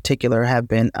farmers in particular have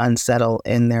been unsettled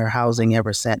in their housing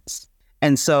ever since.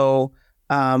 And so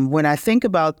when I think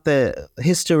about the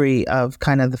history of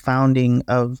kind of the founding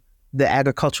of the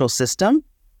agricultural system,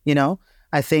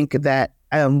 I think that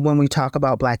when we talk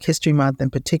about Black History Month in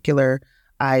particular,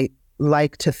 I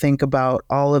like to think about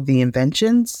all of the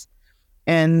inventions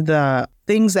and the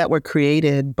things that were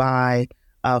created by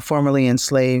formerly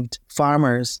enslaved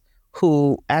farmers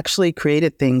who actually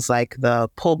created things like the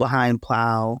pull-behind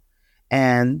plow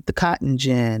and the cotton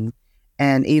gin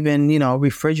and even,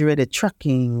 refrigerated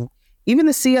trucking. Even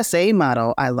the CSA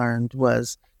model, I learned,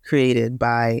 was created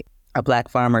by a Black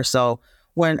farmer. So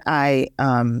when I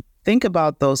think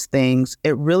about those things,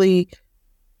 it really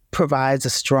provides a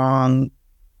strong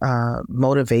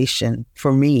motivation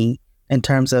for me in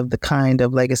terms of the kind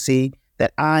of legacy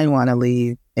that I want to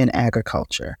leave in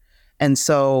agriculture. And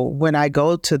so when I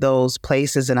go to those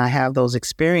places and I have those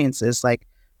experiences, like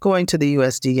going to the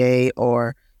USDA,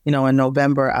 or, in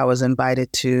November, I was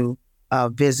invited to a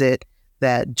visit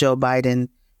that Joe Biden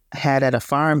had at a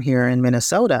farm here in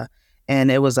Minnesota.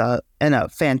 And it was a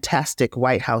fantastic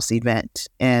White House event.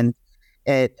 And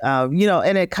it,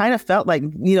 and it kind of felt like,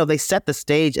 they set the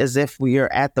stage as if we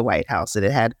were at the White House, and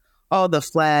it had all the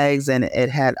flags and it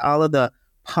had all of the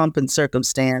pomp and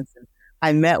circumstance.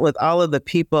 I met with all of the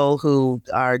people who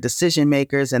are decision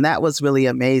makers, and that was really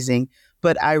amazing.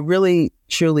 But I really,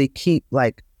 truly keep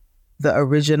like the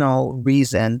original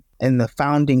reason and the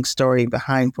founding story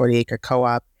behind 40 Acre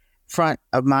Co-op front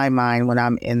of my mind when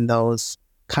I'm in those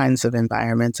kinds of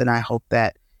environments. And I hope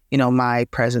that, my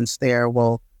presence there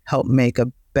will help make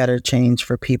a better change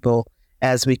for people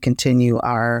as we continue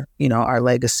our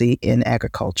legacy in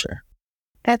agriculture.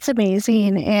 That's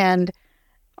amazing. And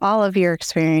all of your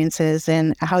experiences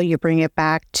and how you bring it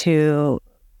back to,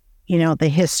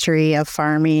 the history of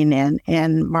farming and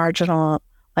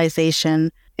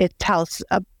marginalization, it tells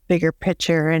a bigger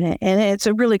picture, and it's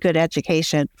a really good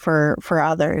education for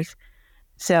others.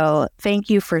 So thank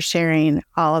you for sharing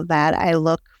all of that. I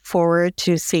look forward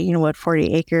to seeing what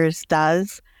 40 Acres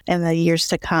does in the years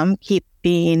to come. Keep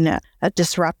being a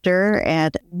disruptor,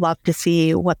 and love to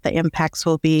see what the impacts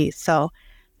will be. So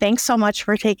thanks so much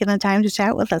for taking the time to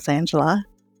chat with us, Angela.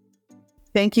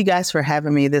 Thank you guys for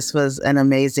having me. This was an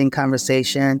amazing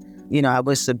conversation. I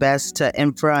wish the best to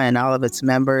INFRA and all of its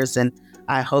members, and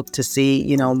I hope to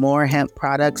see, more hemp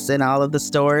products in all of the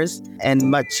stores, and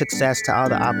much success to all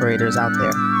the operators out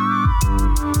there.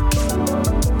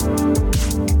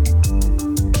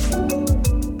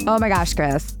 Oh my gosh,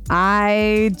 Chris.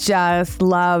 I just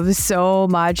love so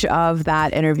much of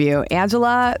that interview.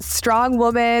 Angela, strong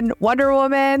woman, Wonder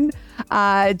Woman,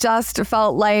 just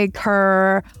felt like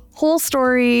her whole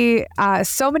story,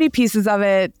 so many pieces of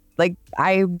it, like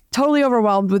I'm totally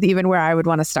overwhelmed with even where I would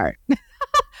want to start.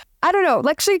 I don't know.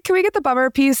 Actually, can we get the bummer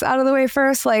piece out of the way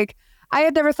first? Like, I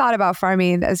had never thought about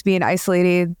farming as being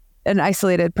an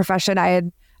isolated profession. I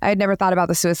had never thought about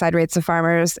the suicide rates of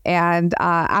farmers. And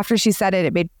after she said it,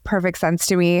 it made perfect sense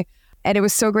to me. And it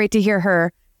was so great to hear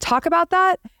her talk about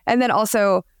that. And then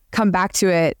also come back to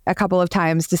it a couple of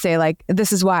times to say, like,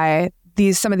 this is why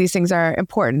some of these things are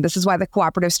important. This is why the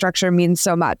cooperative structure means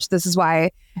so much. This is why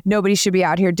nobody should be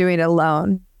out here doing it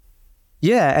alone.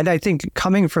 Yeah. And I think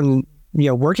coming from,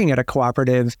 working at a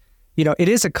cooperative, it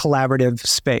is a collaborative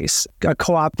space. A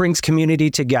co-op brings community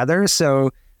together.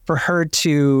 So for her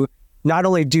to not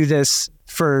only do this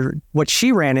for what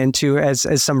she ran into as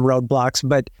some roadblocks,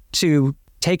 but to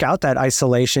take out that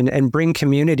isolation and bring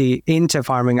community into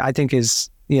farming, I think is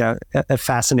a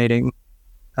fascinating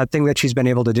thing that she's been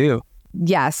able to do.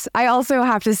 Yes. I also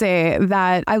have to say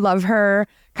that I love her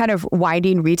kind of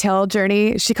winding retail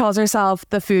journey. She calls herself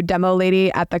the food demo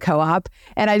lady at the co-op.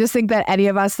 And I just think that any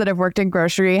of us that have worked in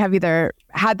grocery have either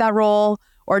had that role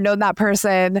or known that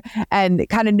person and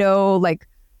kind of know, like,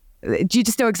 you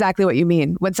just know exactly what you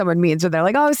mean when someone means when they're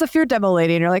like, oh, it's the food demo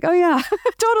lady. And you're like, oh, yeah,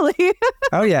 totally.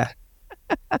 Oh, yeah,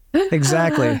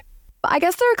 exactly. I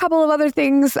guess there are a couple of other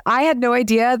things. I had no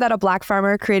idea that a Black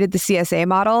farmer created the CSA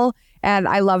model. And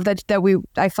I love that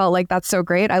I felt like that's so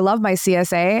great. I love my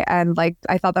CSA. And like,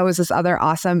 I thought that was this other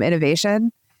awesome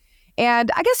innovation. And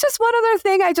I guess just one other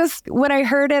thing, when I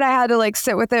heard it, I had to like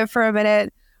sit with it for a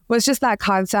minute, was just that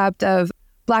concept of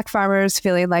Black farmers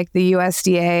feeling like the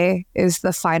USDA is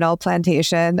the final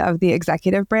plantation of the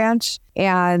executive branch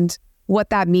and what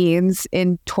that means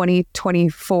in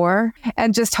 2024.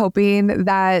 And just hoping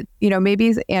that,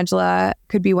 maybe Angela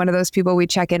could be one of those people we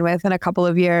check in with in a couple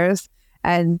of years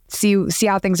and see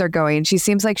how things are going. She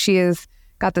seems like she has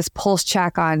got this pulse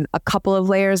check on a couple of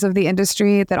layers of the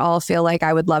industry that all feel like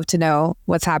I would love to know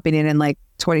what's happening in like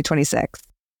 2026.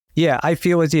 Yeah, I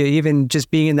feel with you, even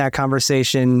just being in that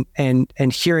conversation and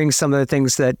hearing some of the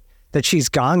things that she's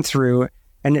gone through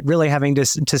and really having to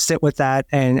sit with that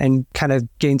and kind of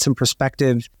gain some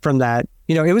perspective from that.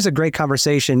 It was a great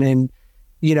conversation. And,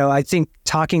 I think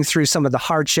talking through some of the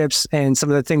hardships and some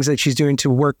of the things that she's doing to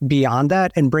work beyond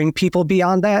that and bring people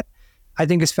beyond that, I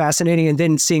think is fascinating. And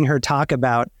then seeing her talk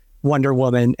about Wonder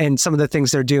Woman and some of the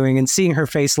things they're doing and seeing her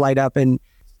face light up and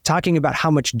talking about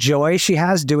how much joy she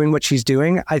has doing what she's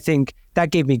doing, I think that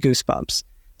gave me goosebumps.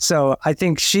 So I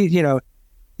think she,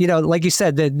 like you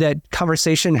said, that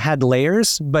conversation had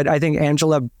layers, but I think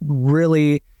Angela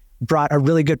really brought a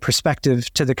really good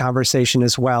perspective to the conversation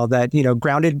as well, that,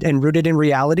 grounded and rooted in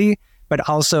reality, but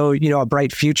also, a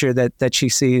bright future that she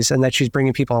sees and that she's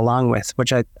bringing people along with,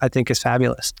 which I think is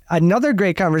fabulous. Another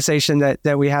great conversation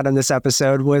that we had on this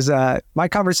episode was my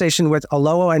conversation with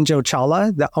Olowo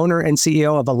Enjo-Chala, the owner and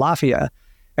CEO of Alafia.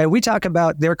 And we talk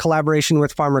about their collaboration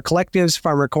with farmer collectives,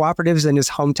 farmer cooperatives in his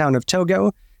hometown of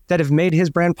Togo that have made his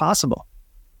brand possible.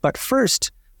 But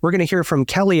first, we're going to hear from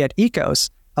Kelly at Ecos,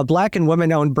 a Black and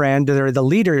women-owned brand that are the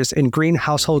leaders in green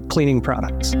household cleaning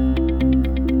products.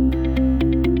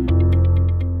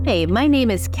 Hey, my name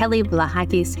is Kelly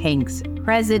Vlahakis Hanks,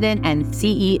 President and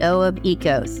CEO of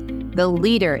Ecos, the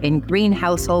leader in green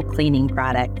household cleaning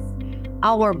products.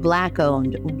 Our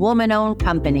Black-owned, woman-owned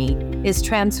company is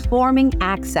transforming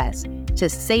access to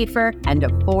safer and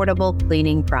affordable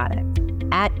cleaning products.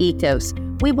 At Ecos,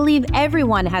 we believe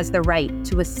everyone has the right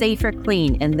to a safer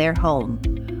clean in their home.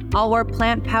 Our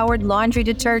plant-powered laundry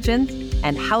detergents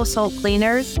and household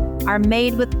cleaners are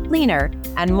made with cleaner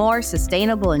and more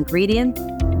sustainable ingredients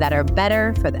that are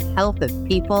better for the health of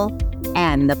people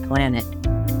and the planet.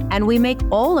 And we make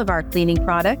all of our cleaning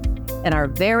products in our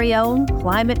very own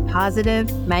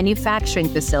climate-positive manufacturing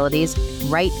facilities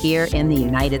right here in the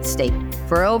United States.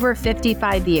 For over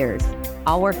 55 years,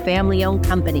 our family-owned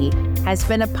company has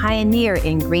been a pioneer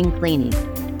in green cleaning.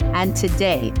 And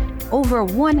today, over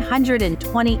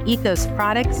 120 Ecos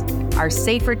products are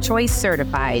Safer Choice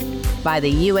certified by the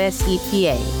US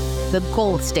EPA, the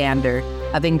gold standard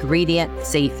of ingredient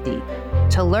safety.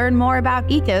 To learn more about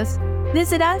Ecos,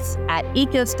 visit us at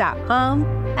ecos.com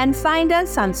and find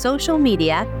us on social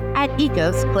media at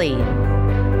Ecos Clean.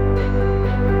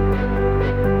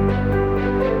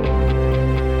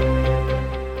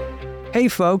 Hey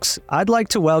folks, I'd like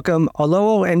to welcome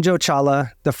Olowo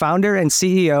Enjo-Chala, the founder and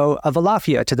CEO of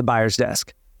Alafia, to the Buyer's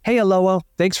Desk. Hey Olowo,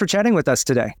 thanks for chatting with us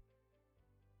today.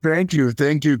 Thank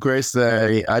you, Chris.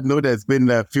 I know there's been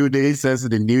a few days since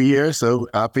the new year, so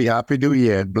happy New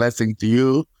Year. Blessing to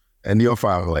you and your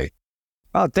family.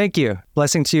 Oh, thank you.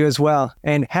 Blessing to you as well.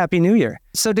 And Happy New Year.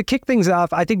 So to kick things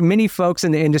off, I think many folks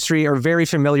in the industry are very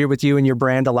familiar with you and your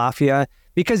brand, Alafia,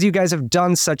 because you guys have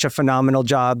done such a phenomenal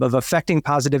job of affecting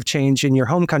positive change in your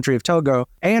home country of Togo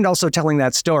and also telling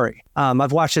that story.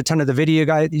 I've watched a ton of the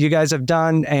video you guys have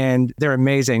done, and they're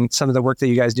amazing, some of the work that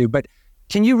you guys do. But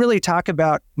can you really talk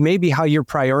about maybe how your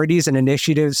priorities and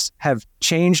initiatives have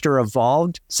changed or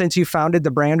evolved since you founded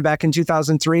the brand back in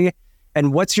 2003?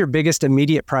 And what's your biggest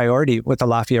immediate priority with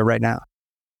Alafia right now?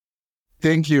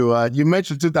 Thank you. You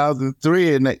mentioned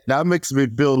 2003, and that makes me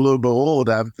feel a little bit old.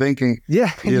 I'm thinking,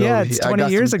 it's 20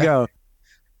 years ago.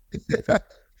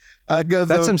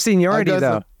 That's some seniority,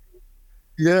 though.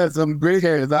 Some great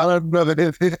hairs. I don't know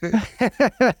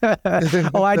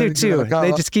Oh, I do too.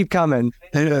 They just keep coming.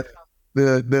 Yeah.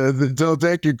 So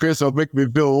thank you, Chris. It'll make me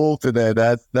feel old today.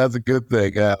 That's a good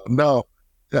thing.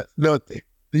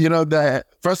 That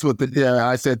first of all,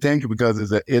 I said thank you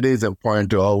because it is important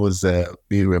to always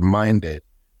be reminded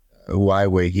why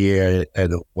we're here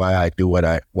and why I do what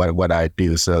I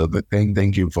do. So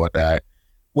thank you for that.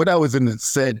 What I was going to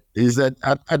say is that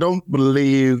I don't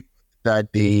believe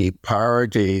that the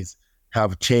priorities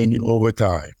have changed over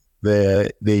time.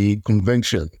 The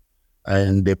conviction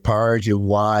and the priority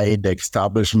why the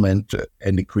establishment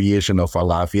and the creation of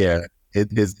Alafia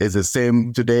is the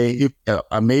same today.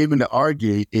 I may even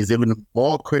argue is even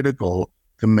more critical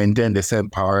to maintain the same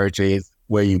priorities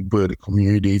where you put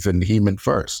communities and the human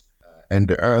first, and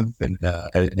the earth and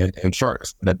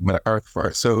first, the earth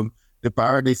first. So the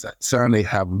priorities certainly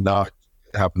have not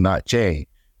changed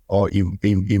or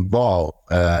evolved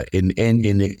in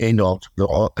any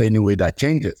way that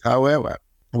changes. However,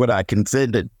 what I can say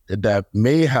that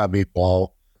may have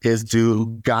evolved is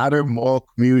to gather more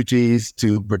communities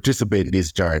to participate in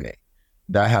this journey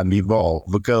that have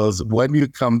evolved. Because when you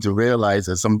come to realize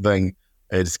that something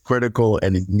is critical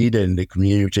and is needed in the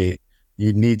community,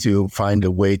 you need to find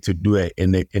a way to do it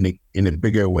in a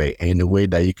bigger way, in a way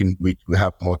that you can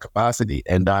have more capacity.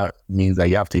 And that means that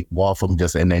you have to evolve from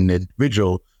just an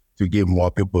individual to give more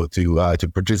people to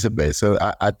participate. So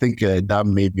I think that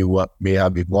may be what may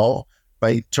have evolved.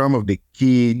 But in terms of the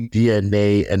key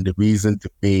DNA and the reason to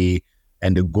be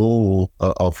and the goal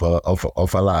of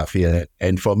Alafia,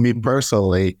 and for me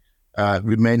personally,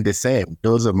 remain the same.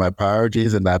 Those are my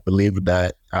priorities, and I believe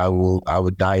that I will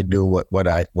die doing what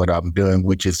I'm doing,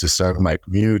 which is to serve my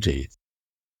community.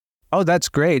 Oh, that's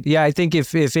great. Yeah, I think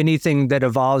if anything that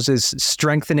evolves is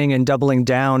strengthening and doubling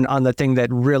down on the thing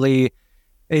that really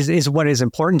is what is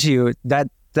important to you,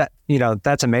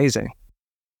 that's amazing.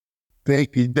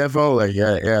 Thank you. Definitely.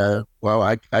 Yeah. Well,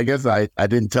 I guess I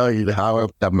didn't tell you how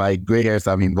that my gray hairs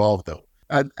have evolved though.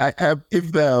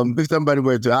 If somebody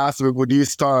were to ask me, would you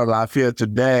start Alafia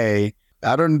today?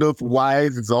 I don't know if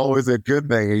wise is always a good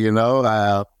thing,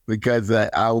 because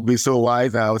I would be so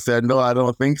wise. I would say, no, I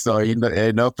don't think so.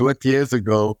 20 years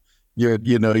ago,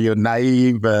 you're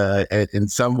naive in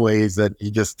some ways that you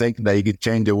just think that you could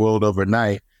change the world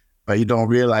overnight. But you don't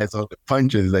realize all the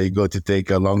punches that you go to take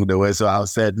along the way. So I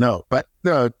said no. But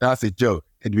no, that's a joke.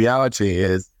 In reality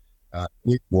is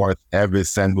it's worth every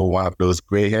single one of those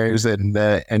gray hairs. And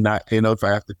if I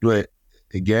have to do it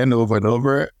again over and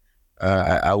over,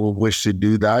 I will wish to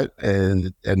do that,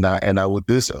 and I will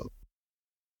do so.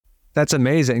 That's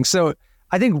amazing. So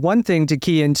I think one thing to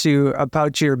key into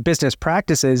about your business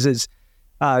practices is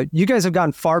you guys have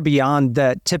gone far beyond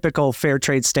that typical fair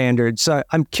trade standards. So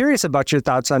I'm curious about your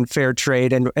thoughts on fair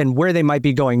trade and where they might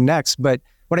be going next. But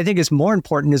what I think is more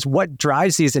important is what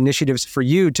drives these initiatives for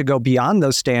you to go beyond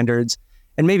those standards,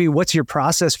 and maybe what's your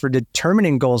process for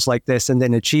determining goals like this and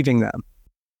then achieving them?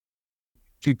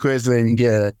 Good question.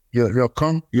 Yeah, your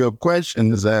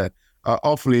questions are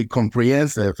awfully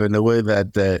comprehensive in a way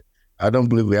that I don't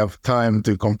believe we have time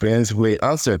to comprehensively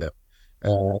answer them.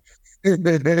 I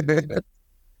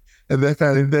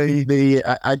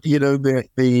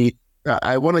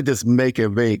want to just make it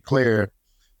very clear.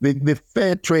 The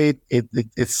fair trade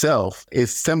itself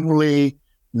is simply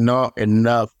not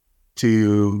enough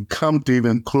to come to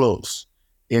even close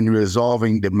in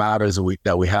resolving the matters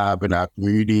that we have in our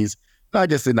communities, not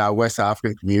just in our West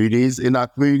African communities, in our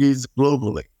communities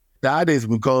globally. That is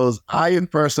because I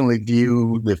personally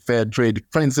view the fair trade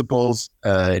principles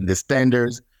and the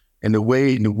standards and the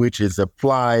way in which it's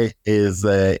applied is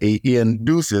it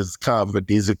induces kind of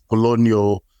this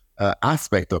colonial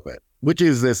aspect of it, which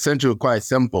is essentially quite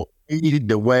simple.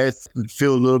 The West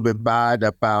feel a little bit bad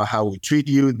about how we treat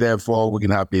you, therefore we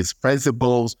can have these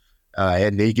principles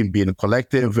and they can be in a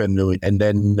collective and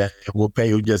then we'll pay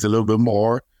you just a little bit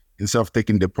more instead of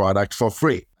taking the product for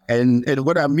free. And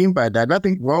what I mean by that,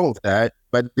 nothing wrong with that,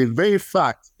 but the very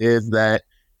fact is that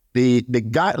the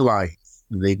guidelines,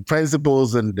 the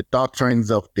principles and the doctrines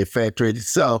of the fair trade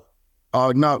itself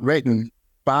are not written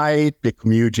by the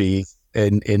communities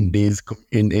in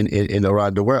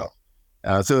around the world.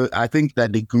 So I think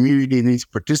that the community needs to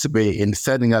participate in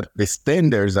setting up the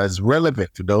standards as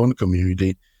relevant to their own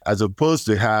community, as opposed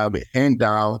to have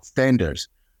hand-down standards.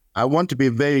 I want to be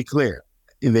very clear.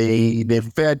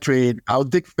 The fair trade, I'll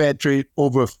take fair trade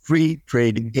over free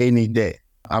trade any day.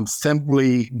 I'm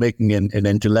simply making an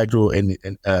intellectual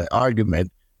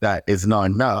argument that is not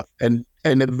enough. And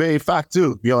the very fact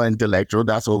too, beyond intellectual,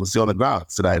 that's what we see on the ground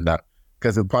tonight now.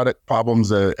 Because the product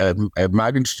problems are at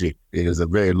magnitude. It is a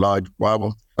very large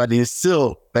problem, but it's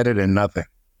still better than nothing.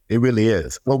 It really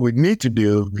is. What we need to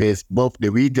do is both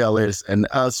the retailers and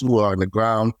us who are on the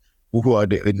ground, who are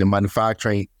in the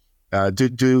manufacturing,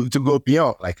 to go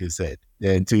beyond, like you said,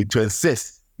 and to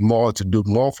insist more to do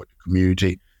more for the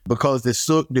community, because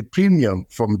the premium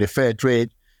from the fair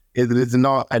trade is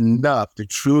not enough to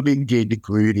truly get the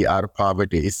community out of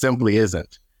poverty. It simply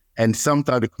isn't. And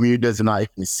sometimes the community does not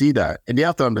even see that. And you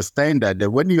have to understand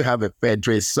that when you have a fair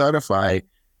trade certified,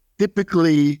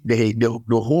 typically the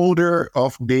holder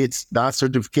of that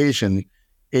certification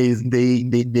is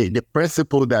the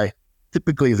principal that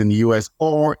typically is in the US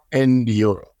or in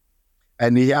Europe.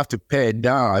 And you have to pay it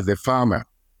down as a farmer.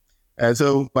 And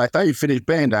so by the time you finish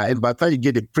paying that, and by the time you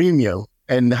get the premium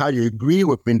and how you agree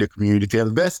within the community to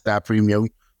invest that premium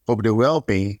for the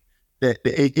well-being,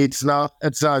 it's not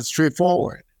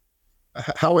straightforward.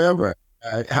 However,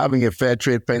 having a fair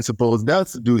trade principle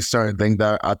does do certain things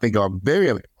that I think are very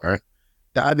important.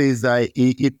 That is that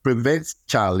it prevents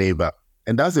child labor.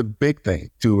 And that's a big thing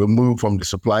to remove from the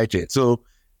supply chain. So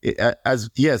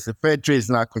the fair trade is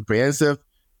not comprehensive.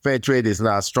 Fair trade is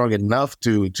not strong enough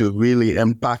to really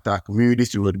impact our communities,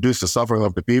 to reduce the suffering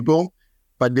of the people.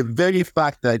 But the very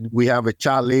fact that we have a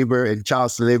child labor and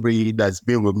child slavery that's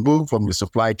been removed from the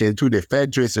supply chain through the fair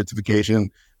trade certification,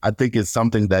 I think is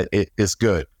something that is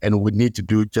good, and we need to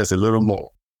do just a little more.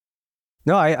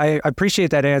 No, I appreciate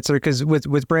that answer, because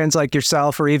with brands like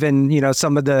yourself, or even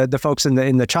some of the folks in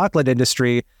the chocolate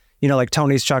industry, like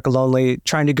Tony's Chocolonely,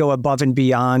 trying to go above and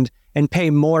beyond and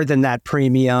pay more than that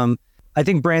premium. I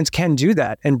think brands can do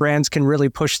that, and brands can really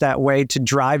push that way to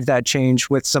drive that change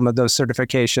with some of those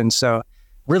certifications. So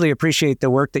really appreciate the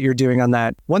work that you're doing on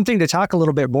that. One thing to talk a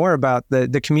little bit more about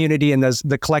the community and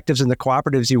the collectives and the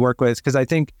cooperatives you work with, because I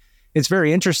think it's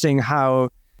very interesting how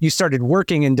you started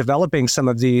working and developing some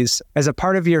of these as a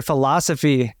part of your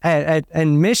philosophy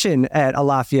and mission at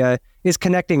Alafia is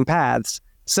connecting paths.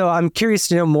 So I'm curious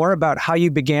to know more about how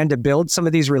you began to build some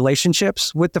of these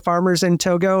relationships with the farmers in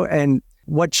Togo, and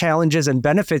what challenges and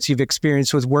benefits you've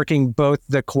experienced with working both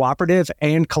the cooperative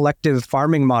and collective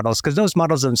farming models, because those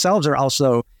models themselves are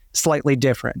also slightly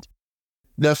different.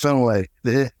 Definitely.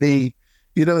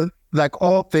 Like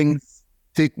all things,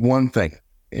 take one thing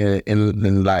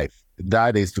in life,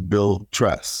 that is to build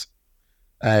trust.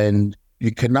 And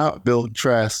you cannot build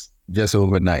trust just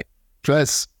overnight.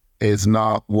 Trust is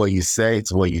not what you say,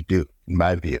 it's what you do, in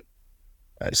my view.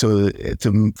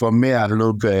 For me, I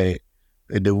look at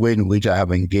the way in which I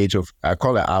have engaged with, I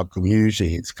call it our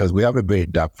communities, because we have a very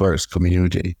diverse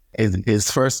community,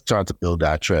 is first trying to build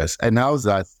that trust. And how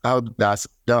that's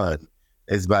done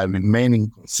is by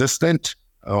remaining consistent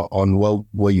on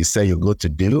what you say you're going to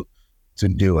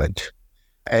do it.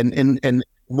 And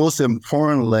most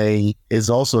importantly is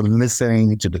also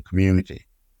listening to the community.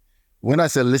 When I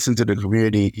say listen to the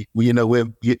community, you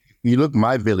look at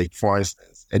my village, for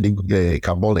instance, and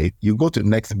Kabole, you go to the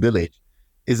next village,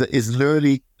 is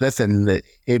literally less than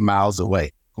 8 miles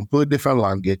away. Completely different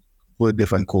language, completely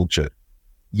different culture.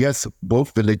 Yes,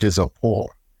 both villages are poor,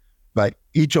 but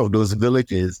each of those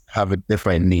villages have a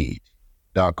different need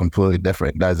that are completely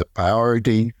different. There's a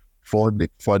priority for the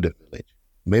village.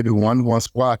 Maybe one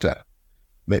wants water.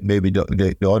 Maybe the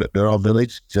other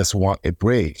village just want a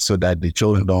bridge so that the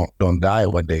children don't die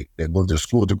when they go to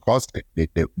school to cross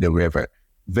the river.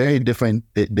 Very different.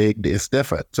 It's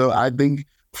different. So I think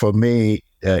for me,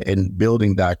 in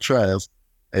building that trust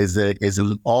is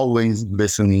always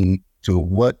listening to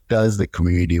what does the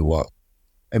community want.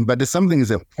 But there's something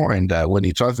that's important that when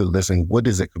you try to listen, what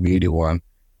does the community want?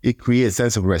 It creates a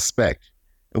sense of respect.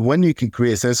 And when you can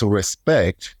create a sense of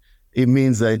respect, it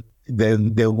means that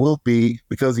there will be,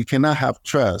 because you cannot have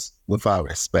trust without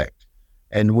respect.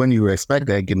 And when you respect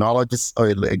the acknowledge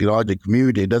the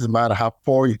community, it doesn't matter how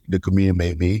poor the community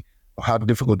may be or how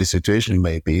difficult the situation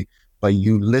may be, but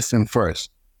you listen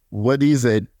first. What is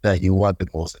it that you want the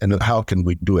most, and how can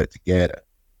we do it together?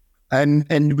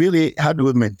 And really, how do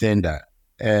we maintain that?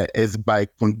 Is by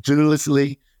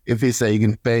continuously, if you say you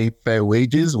can pay fair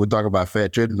wages, we'll talk about fair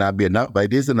trade, not be enough, but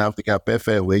it is enough to pay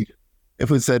fair wages. If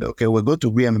we said, okay, we're going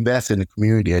to reinvest in the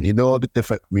community, and all the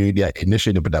different community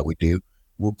initiatives that we do,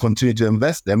 we'll continue to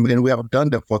invest them, and we have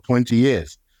done that for 20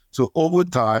 years. So over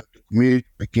time, the community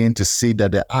begin to see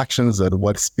that the actions are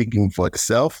what's speaking for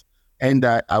itself, and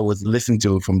that I was listening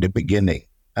to from the beginning.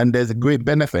 And there's a great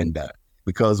benefit in that,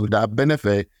 because with that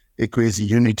benefit, it creates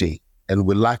unity. And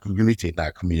we lack unity in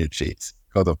our communities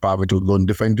because of poverty will go in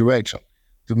different directions.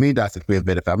 To me, that's a great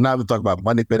benefit. I'm not even talking about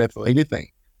money benefit or anything.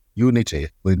 Unity.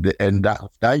 And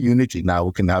that unity, now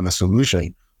we can have a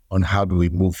solution on how do we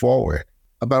move forward.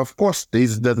 But of course,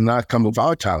 this does not come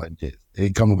without challenges.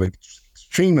 It comes with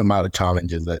extreme amount of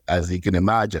challenges, as you can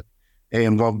imagine. And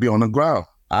I'm going to be on the ground.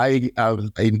 Either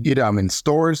I'm in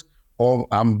stores or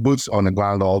I'm boots on the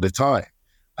ground all the time.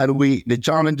 And the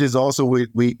challenge is also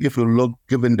we if you look,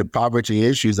 given the poverty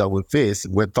issues that we face,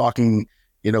 we're talking,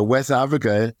 West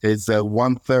Africa is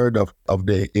 1/3 of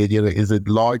the, is a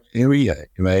large area,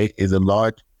 right? Is a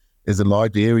large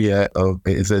area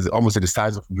it's almost the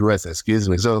size of the U.S., excuse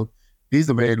me. So these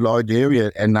are very large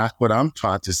area. And that's what I'm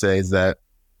trying to say is that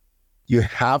you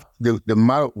have the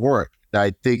amount of work that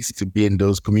it takes to be in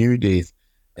those communities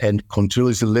and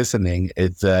continuously listening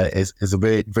is a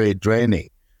very, very draining.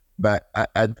 But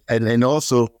and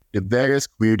also the various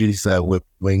communities that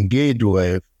we engage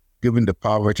with, given the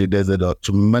poverty, there's a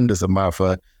tremendous amount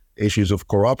of issues of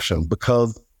corruption,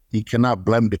 because you cannot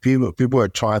blame the people. People are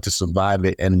trying to survive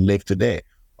it and live today.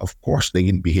 Of course, they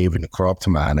can behave in corrupt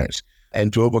manners.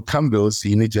 And to overcome those,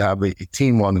 you need to have a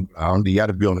team on the ground. You got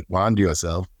to be on the ground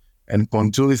yourself and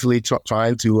continuously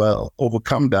trying to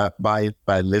overcome that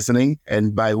by listening,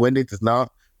 and by when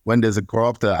there's a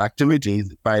corrupt activity,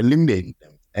 by eliminating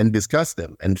them and discuss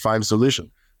them and find solutions.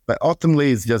 But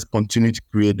ultimately, it's just continue to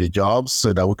create the jobs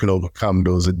so that we can overcome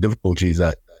those difficulties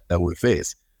that we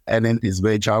face. And it's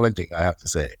very challenging, I have to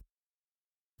say.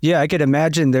 Yeah, I could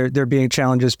imagine there being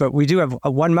challenges, but we do have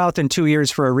one mouth and two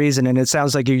ears for a reason, and it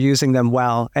sounds like you're using them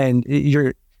well, and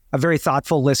you're a very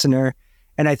thoughtful listener.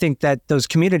 And I think that those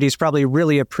communities probably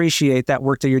really appreciate that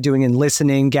work that you're doing in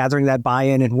listening, gathering that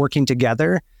buy-in, and working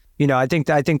together. I think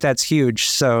that's huge.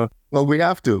 So, well, we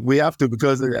have to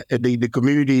because the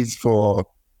communities for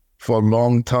a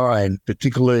long time,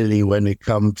 particularly when it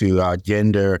comes to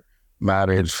gender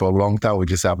matters, for a long time we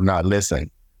just have not listened.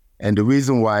 And the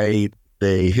reason why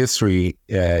the history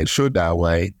showed that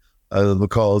way,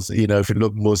 because if you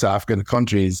look, most African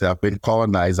countries have been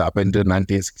colonized up until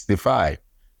 1965.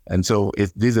 And so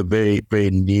these are very, very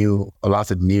new, a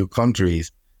lot of new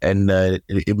countries. And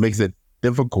it makes it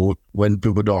difficult when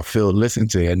people don't feel listened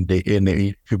to, and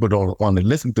people don't want to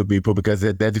listen to people because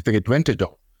they're to take advantage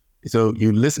of. So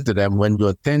you listen to them when your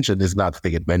attention is not to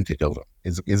take advantage of them.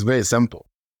 It's very simple.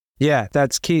 Yeah,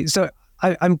 that's key. So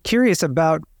I'm curious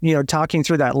about, talking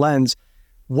through that lens,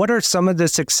 what are some of the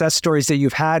success stories that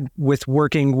you've had with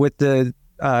working with the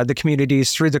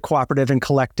communities through the cooperative and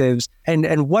collectives,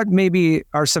 and what maybe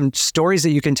are some stories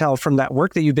that you can tell from that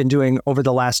work that you've been doing over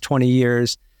the last 20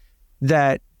 years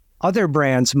that other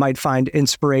brands might find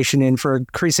inspiration in for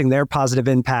increasing their positive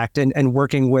impact and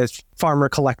working with farmer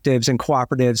collectives and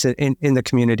cooperatives in the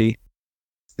community?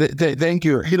 Thank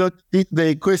you.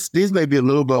 Chris, this may be a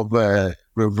little bit of a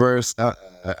reverse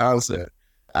answer.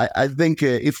 I think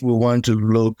if we want to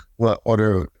look what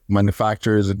other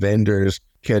manufacturers and vendors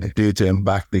can do to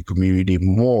impact the community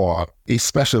more,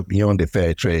 especially beyond the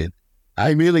fair trade,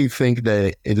 I really think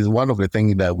that it is one of the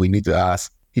things that we need to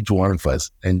ask each one of us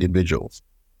individuals.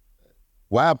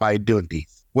 Why am I doing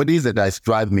this? What is it that's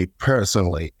driving me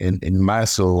personally in my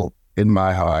soul, in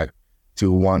my heart,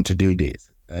 to want to do this?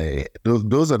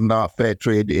 Those are not fair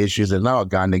trade issues. They're not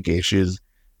organic issues.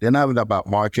 They're not even about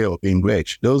market or being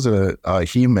rich. Those are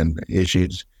human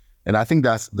issues. And I think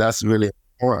that's really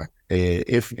important.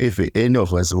 If any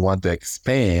of us want to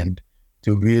expand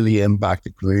to really impact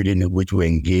the community in which we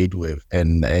engage with,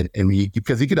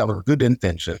 because you could have a good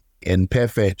intention and pay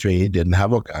fair trade and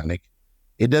have organic,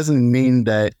 it doesn't mean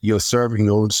that you're serving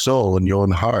your own soul and your own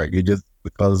heart. You just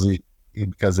because it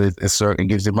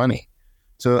gives you money.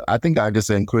 So I think I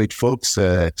just encourage folks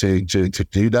to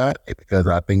do that, because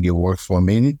I think it works for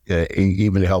me. It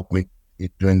even helped me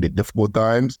during the difficult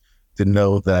times to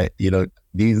know that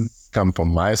these come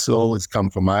from my soul, it's come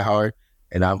from my heart,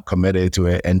 and I'm committed to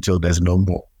it until there's no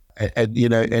more. And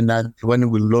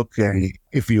when we look at,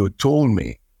 if you told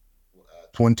me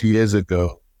 20 years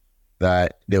ago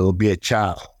that there will be a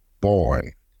child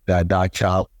born, that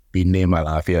child be named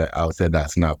Alafia, I would say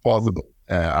that's not possible.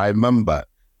 I remember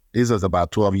this was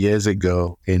about 12 years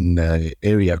ago in an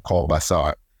area called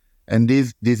Bassar. And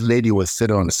this lady was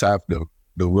sitting on the side of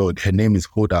the road. Her name is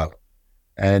Hoda.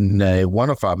 And one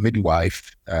of our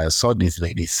midwives saw this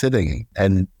lady sitting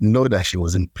and know that she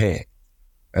was in pain.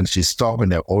 And she stopped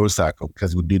in her motorcycle,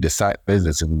 because we do the site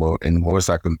visits in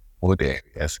motorcycle road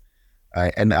areas.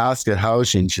 And asked her how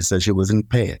she said she was in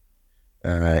pain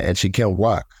and she can't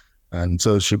walk. And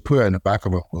so she put her in the back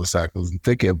of her motorcycle and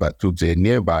took her back to the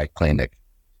nearby clinic.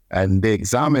 And they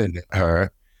examined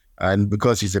her, and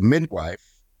because she's a midwife,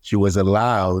 she was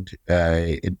allowed,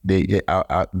 our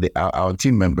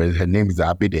team member, her name is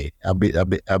Abide.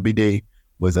 Abide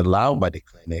was allowed by the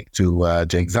clinic to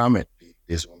examine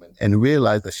this woman and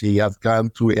realized that she has gone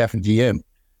through FGM.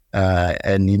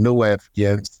 And you know where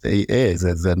FGM is.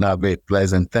 It's not a very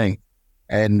pleasant thing.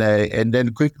 And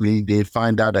then quickly they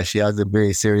find out that she has a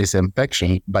very serious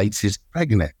infection, but she's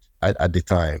pregnant at the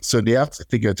time. So they have to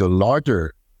take her to a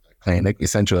larger clinic,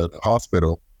 essentially a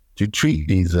hospital, to treat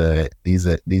these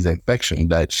infections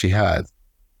that she has.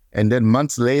 And then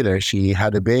months later, she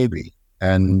had a baby.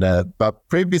 And but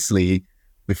previously,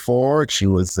 before she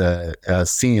was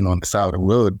seen on the side of the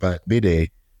road by Bide,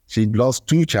 she lost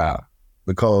 2 child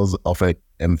because of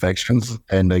infections,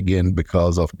 and again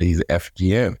because of these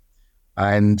FGM.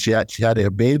 And she had a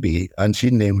baby, and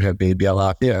she named her baby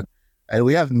Alafia. And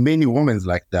we have many women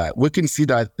like that. We can see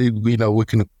that, we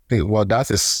can think, well, that's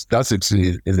a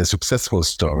successful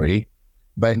story,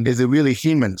 but it's a really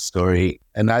human story.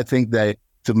 And I think that,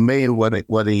 to me, what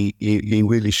he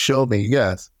really showed me,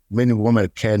 yes, many women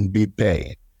can be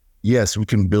paid. Yes, we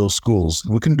can build schools.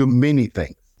 We can do many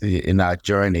things in our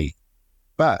journey.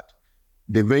 But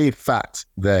the very fact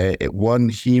that one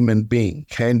human being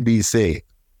can be saved,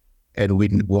 and we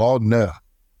all know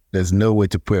there's no way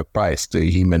to put a price to a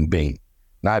human being.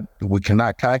 We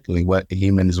cannot calculate what a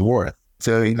human is worth.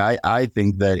 So I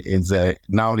think that it's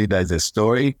not only that it's a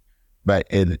story, but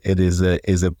it is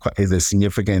a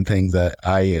significant thing that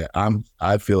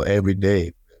I feel every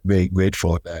day very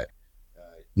grateful that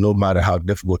no matter how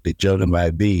difficult the journey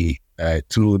might be,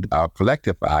 through our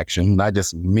collective action, not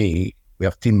just me, we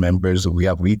have team members, we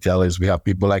have retailers, we have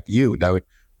people like you that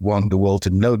want the world to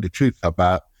know the truth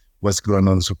about what's going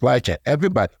on in the supply chain.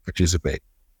 Everybody participate.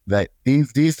 That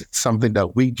these is something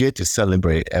that we get to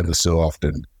celebrate ever so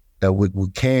often, that we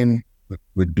can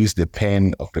reduce the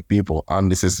pain of the people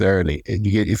unnecessarily.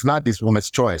 It's not this woman's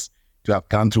choice to have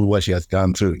gone through what she has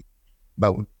gone through,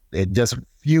 but just a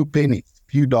few pennies,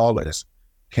 few dollars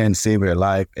can save her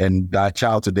life. And that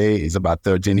child today is about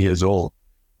 13 years old.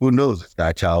 Who knows if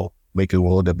that child make the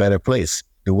world a better place?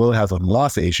 The world has a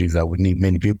lot of issues that we need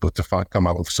many people to come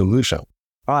up with a solution.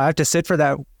 Oh, I have to sit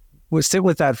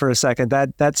with that for a second.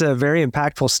 That's a very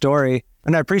impactful story.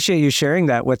 And I appreciate you sharing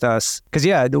that with us. Because,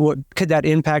 what could that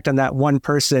impact on that one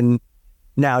person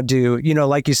now do?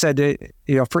 Like you said,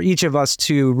 for each of us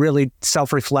to really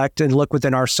self-reflect and look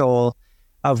within our soul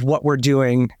of what we're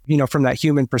doing, from that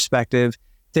human perspective,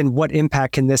 then what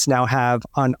impact can this now have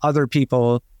on other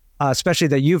people, especially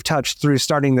that you've touched through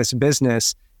starting this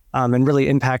business, and really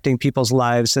impacting people's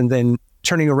lives, and then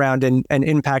turning around and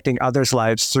impacting others'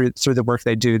 lives through the work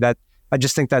they do. That I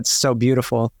just think that's so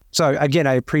beautiful. So again,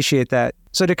 I appreciate that.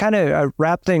 So to kind of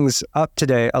wrap things up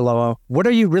today, Aloha, what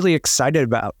are you really excited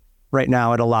about right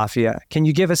now at Alafia? Can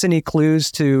you give us any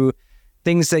clues to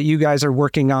things that you guys are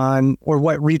working on, or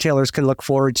what retailers can look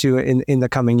forward to in the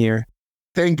coming year?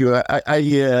 Thank you.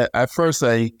 I first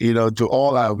say, to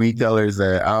all our retailers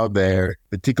that are out there,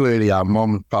 particularly our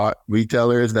mom and pop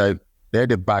retailers, that they're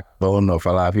the backbone of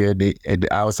Alafia.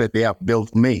 I would say they have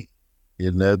built me.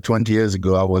 20 years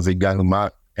ago, I was a young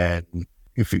man, and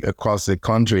across the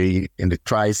country in the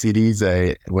Tri-Cities,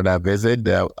 when I visit,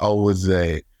 I always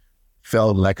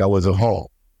felt like I was at home.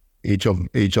 Each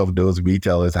of those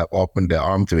retailers have opened their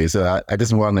arms to me. So I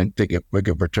just want to take a quick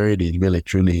opportunity, really,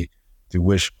 truly, to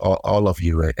wish all of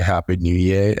you a happy New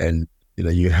Year, and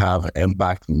you have an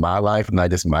impact in my life, not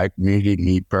just my community,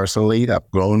 me personally. I've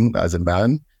grown as a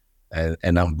man,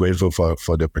 and I'm grateful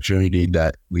for the opportunity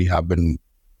that we have been.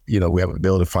 We have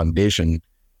built a foundation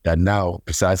that now,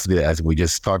 precisely as we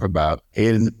just talked about,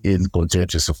 is continuing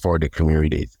to support the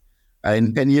communities.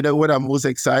 And what I'm most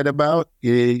excited about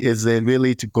is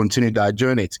really to continue that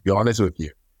journey, to be honest with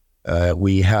you.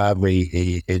 We have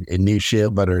a new shea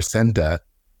butter center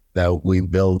that we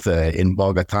built in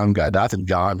Bolgatanga. That's in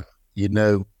Ghana.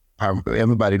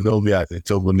 Everybody knows me as a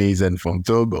Togolese and from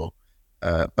Togo.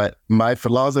 But my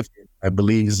philosophy, I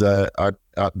believe, is they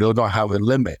don't have a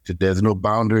limit. There's no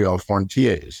boundary or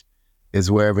frontiers. It's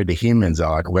wherever the humans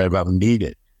are, wherever I'm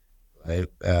needed. Right?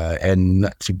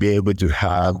 And to be able to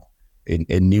have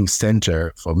a new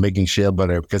center for making shea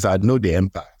butter, because I know the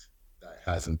impact that it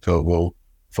has in Togo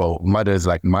for mothers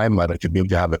like my mother to be able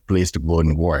to have a place to go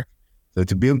and work. So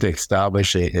to be able to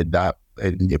establish a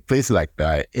place like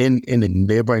that in a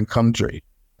neighboring country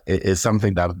is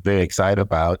something that I'm very excited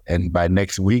about. And by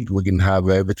next week, we can have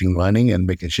everything running and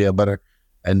making shea butter.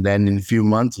 And then in a few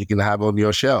months, you can have on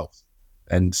your shelves.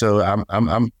 And so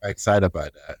I'm excited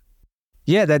about that.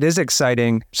 Yeah, that is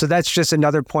exciting. So that's just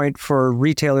another point for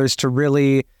retailers to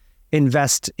really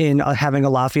invest in having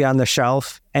Alafia on the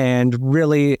shelf and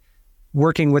really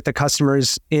working with the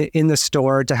customers in the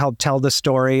store to help tell the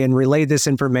story and relay this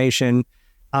information,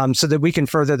 so that we can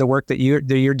further the work that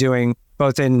you're doing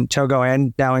both in Togo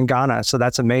and now in Ghana. So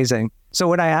that's amazing. So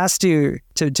when I asked you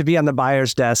to be on the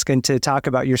buyer's desk and to talk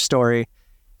about your story,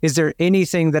 is there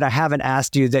anything that I haven't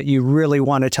asked you that you really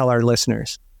want to tell our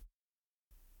listeners?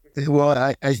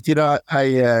 Well,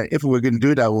 if we're going to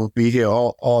do that, we'll be here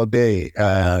all day.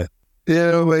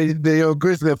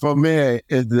 Christopher, for me,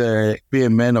 is be a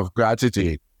man of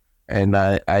gratitude. And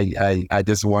I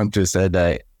just want to say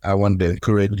that I want to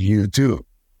encourage you too,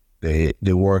 the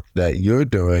work that you're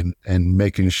doing and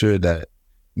making sure that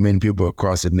many people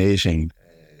across the nation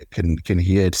can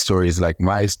hear stories like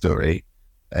my story,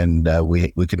 and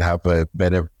we can have a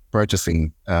better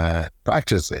purchasing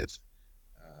practices.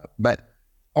 But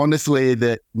honestly,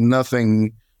 that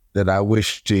nothing that I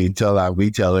wish to tell our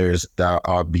retailers that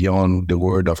are beyond the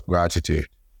word of gratitude,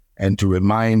 and to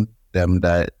remind them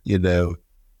that,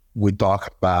 we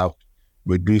talk about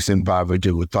reducing poverty,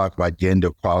 we talk about gender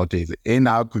equality in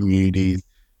our communities,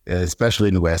 especially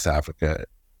in West Africa.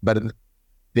 But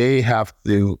they have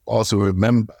to also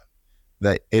remember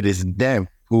that it is them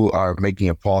who are making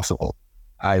it possible.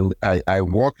 I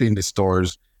work in the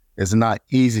stores. It's not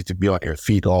easy to be on your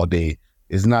feet all day.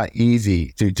 It's not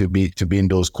easy to be in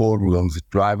those cold rooms,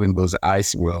 driving those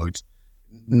icy roads.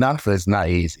 None of it's not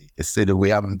easy. It's that we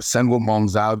have single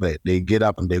moms out there. They get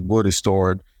up and they go to the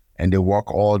store and they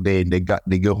work all day. And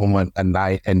they go home at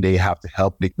night and they have to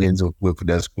help the kids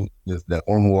with their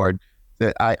homework.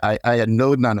 I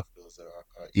know none of those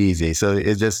are easy. So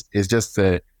it's just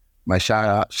my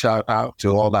shout out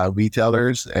to all our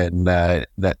retailers, and that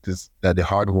the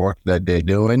hard work that they're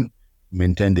doing,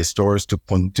 maintain the stores to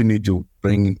continue to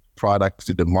bring products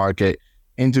to the market,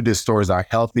 into the stores are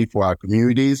healthy for our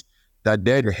communities, that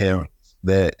they're the heroes.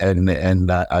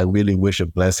 And I really wish a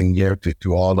blessing here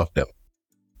to all of them.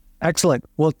 Excellent.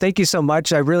 Well, thank you so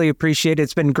much. I really appreciate it.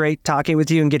 It's been great talking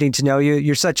with you and getting to know you.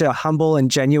 You're such a humble and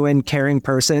genuine, caring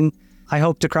person. I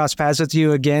hope to cross paths with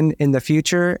you again in the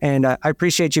future, and I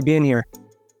appreciate you being here.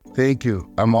 Thank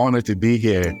you. I'm honored to be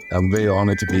here. I'm very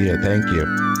honored to be here. Thank you.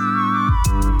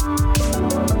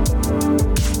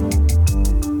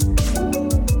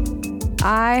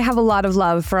 I have a lot of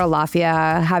love for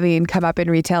Alaffia, having come up in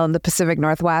retail in the Pacific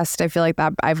Northwest. I feel like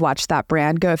that I've watched that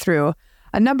brand go through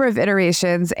a number of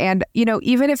iterations. And,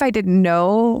 even if I didn't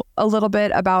know a little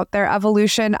bit about their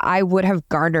evolution, I would have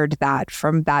garnered that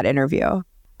from that interview.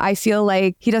 I feel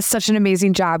like he does such an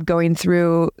amazing job going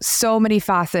through so many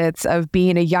facets of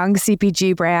being a young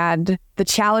CPG brand. The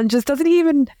challenges, doesn't he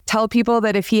even tell people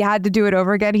that if he had to do it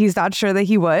over again, he's not sure that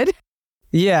he would?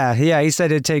 Yeah. He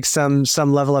said it takes some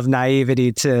level of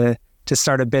naivety to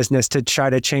start a business to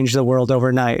try to change the world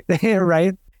overnight,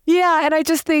 right? Yeah, and I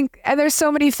just think, and there's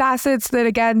so many facets that,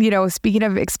 again, speaking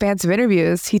of expansive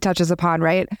interviews, he touches upon,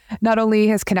 right? Not only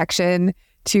his connection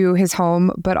to his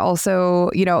home, but also,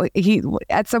 he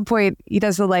at some point he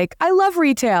does the I love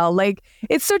retail.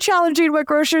 It's so challenging what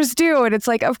grocers do. And it's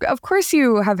of course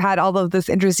you have had all of this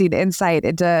interesting insight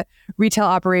into retail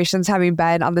operations, having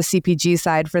been on the CPG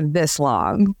side for this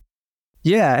long.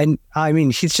 Yeah. And I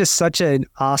mean, he's just such an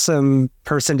awesome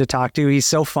person to talk to. He's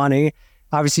so funny.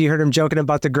 Obviously, you heard him joking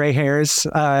about the gray hairs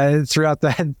throughout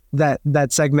that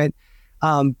segment.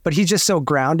 But he's just so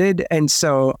grounded and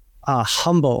so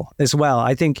humble as well.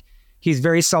 I think he's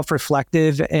very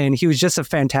self-reflective, and he was just a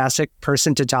fantastic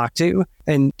person to talk to,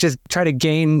 and just try to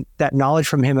gain that knowledge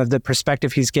from him of the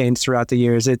perspective he's gained throughout the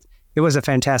years. It was a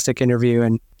fantastic interview,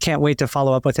 and can't wait to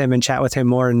follow up with him and chat with him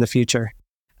more in the future.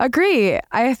 Agree.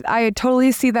 I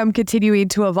totally see them continuing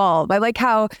to evolve. I like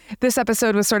how this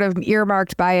episode was sort of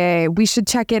earmarked by we should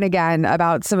check in again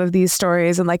about some of these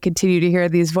stories and continue to hear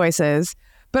these voices.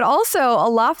 But also,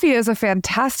 Alaffia is a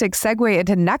fantastic segue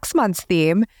into next month's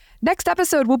theme. Next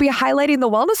episode, we'll be highlighting the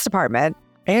wellness department.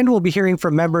 And we'll be hearing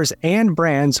from members and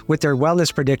brands with their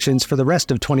wellness predictions for the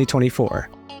rest of 2024.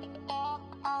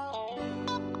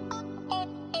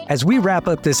 As we wrap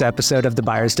up this episode of The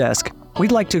Buyer's Desk,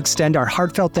 we'd like to extend our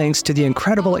heartfelt thanks to the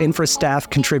incredible InfraStaff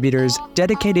contributors,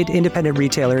 dedicated independent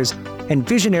retailers, and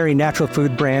visionary natural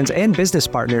food brands and business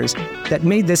partners that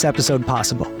made this episode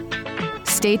possible.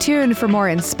 Stay tuned for more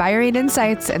inspiring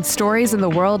insights and stories in the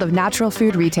world of natural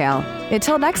food retail.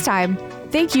 Until next time,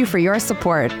 thank you for your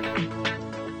support.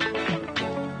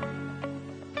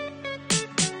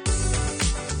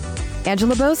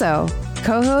 Angela Bozo,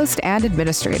 co-host and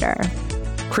administrator.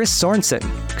 Chris Sorensen,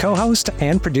 co-host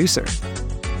and producer.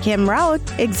 Kim Raut,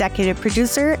 executive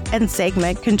producer and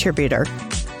segment contributor.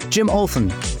 Jim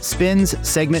Olson, Spin's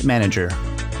segment manager.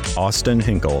 Austin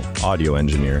Hinkle, audio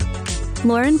engineer.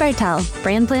 Lauren Bartel,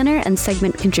 brand planner and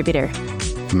segment contributor.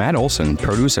 Matt Olson,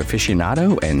 produce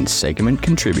aficionado and segment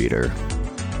contributor.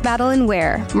 Madeline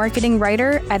Ware, marketing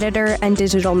writer, editor, and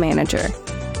digital manager.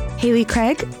 Haley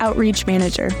Craig, outreach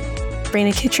manager.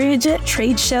 Brandon Kittredge,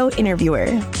 trade show interviewer.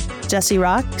 Jesse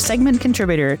Rock, segment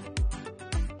contributor.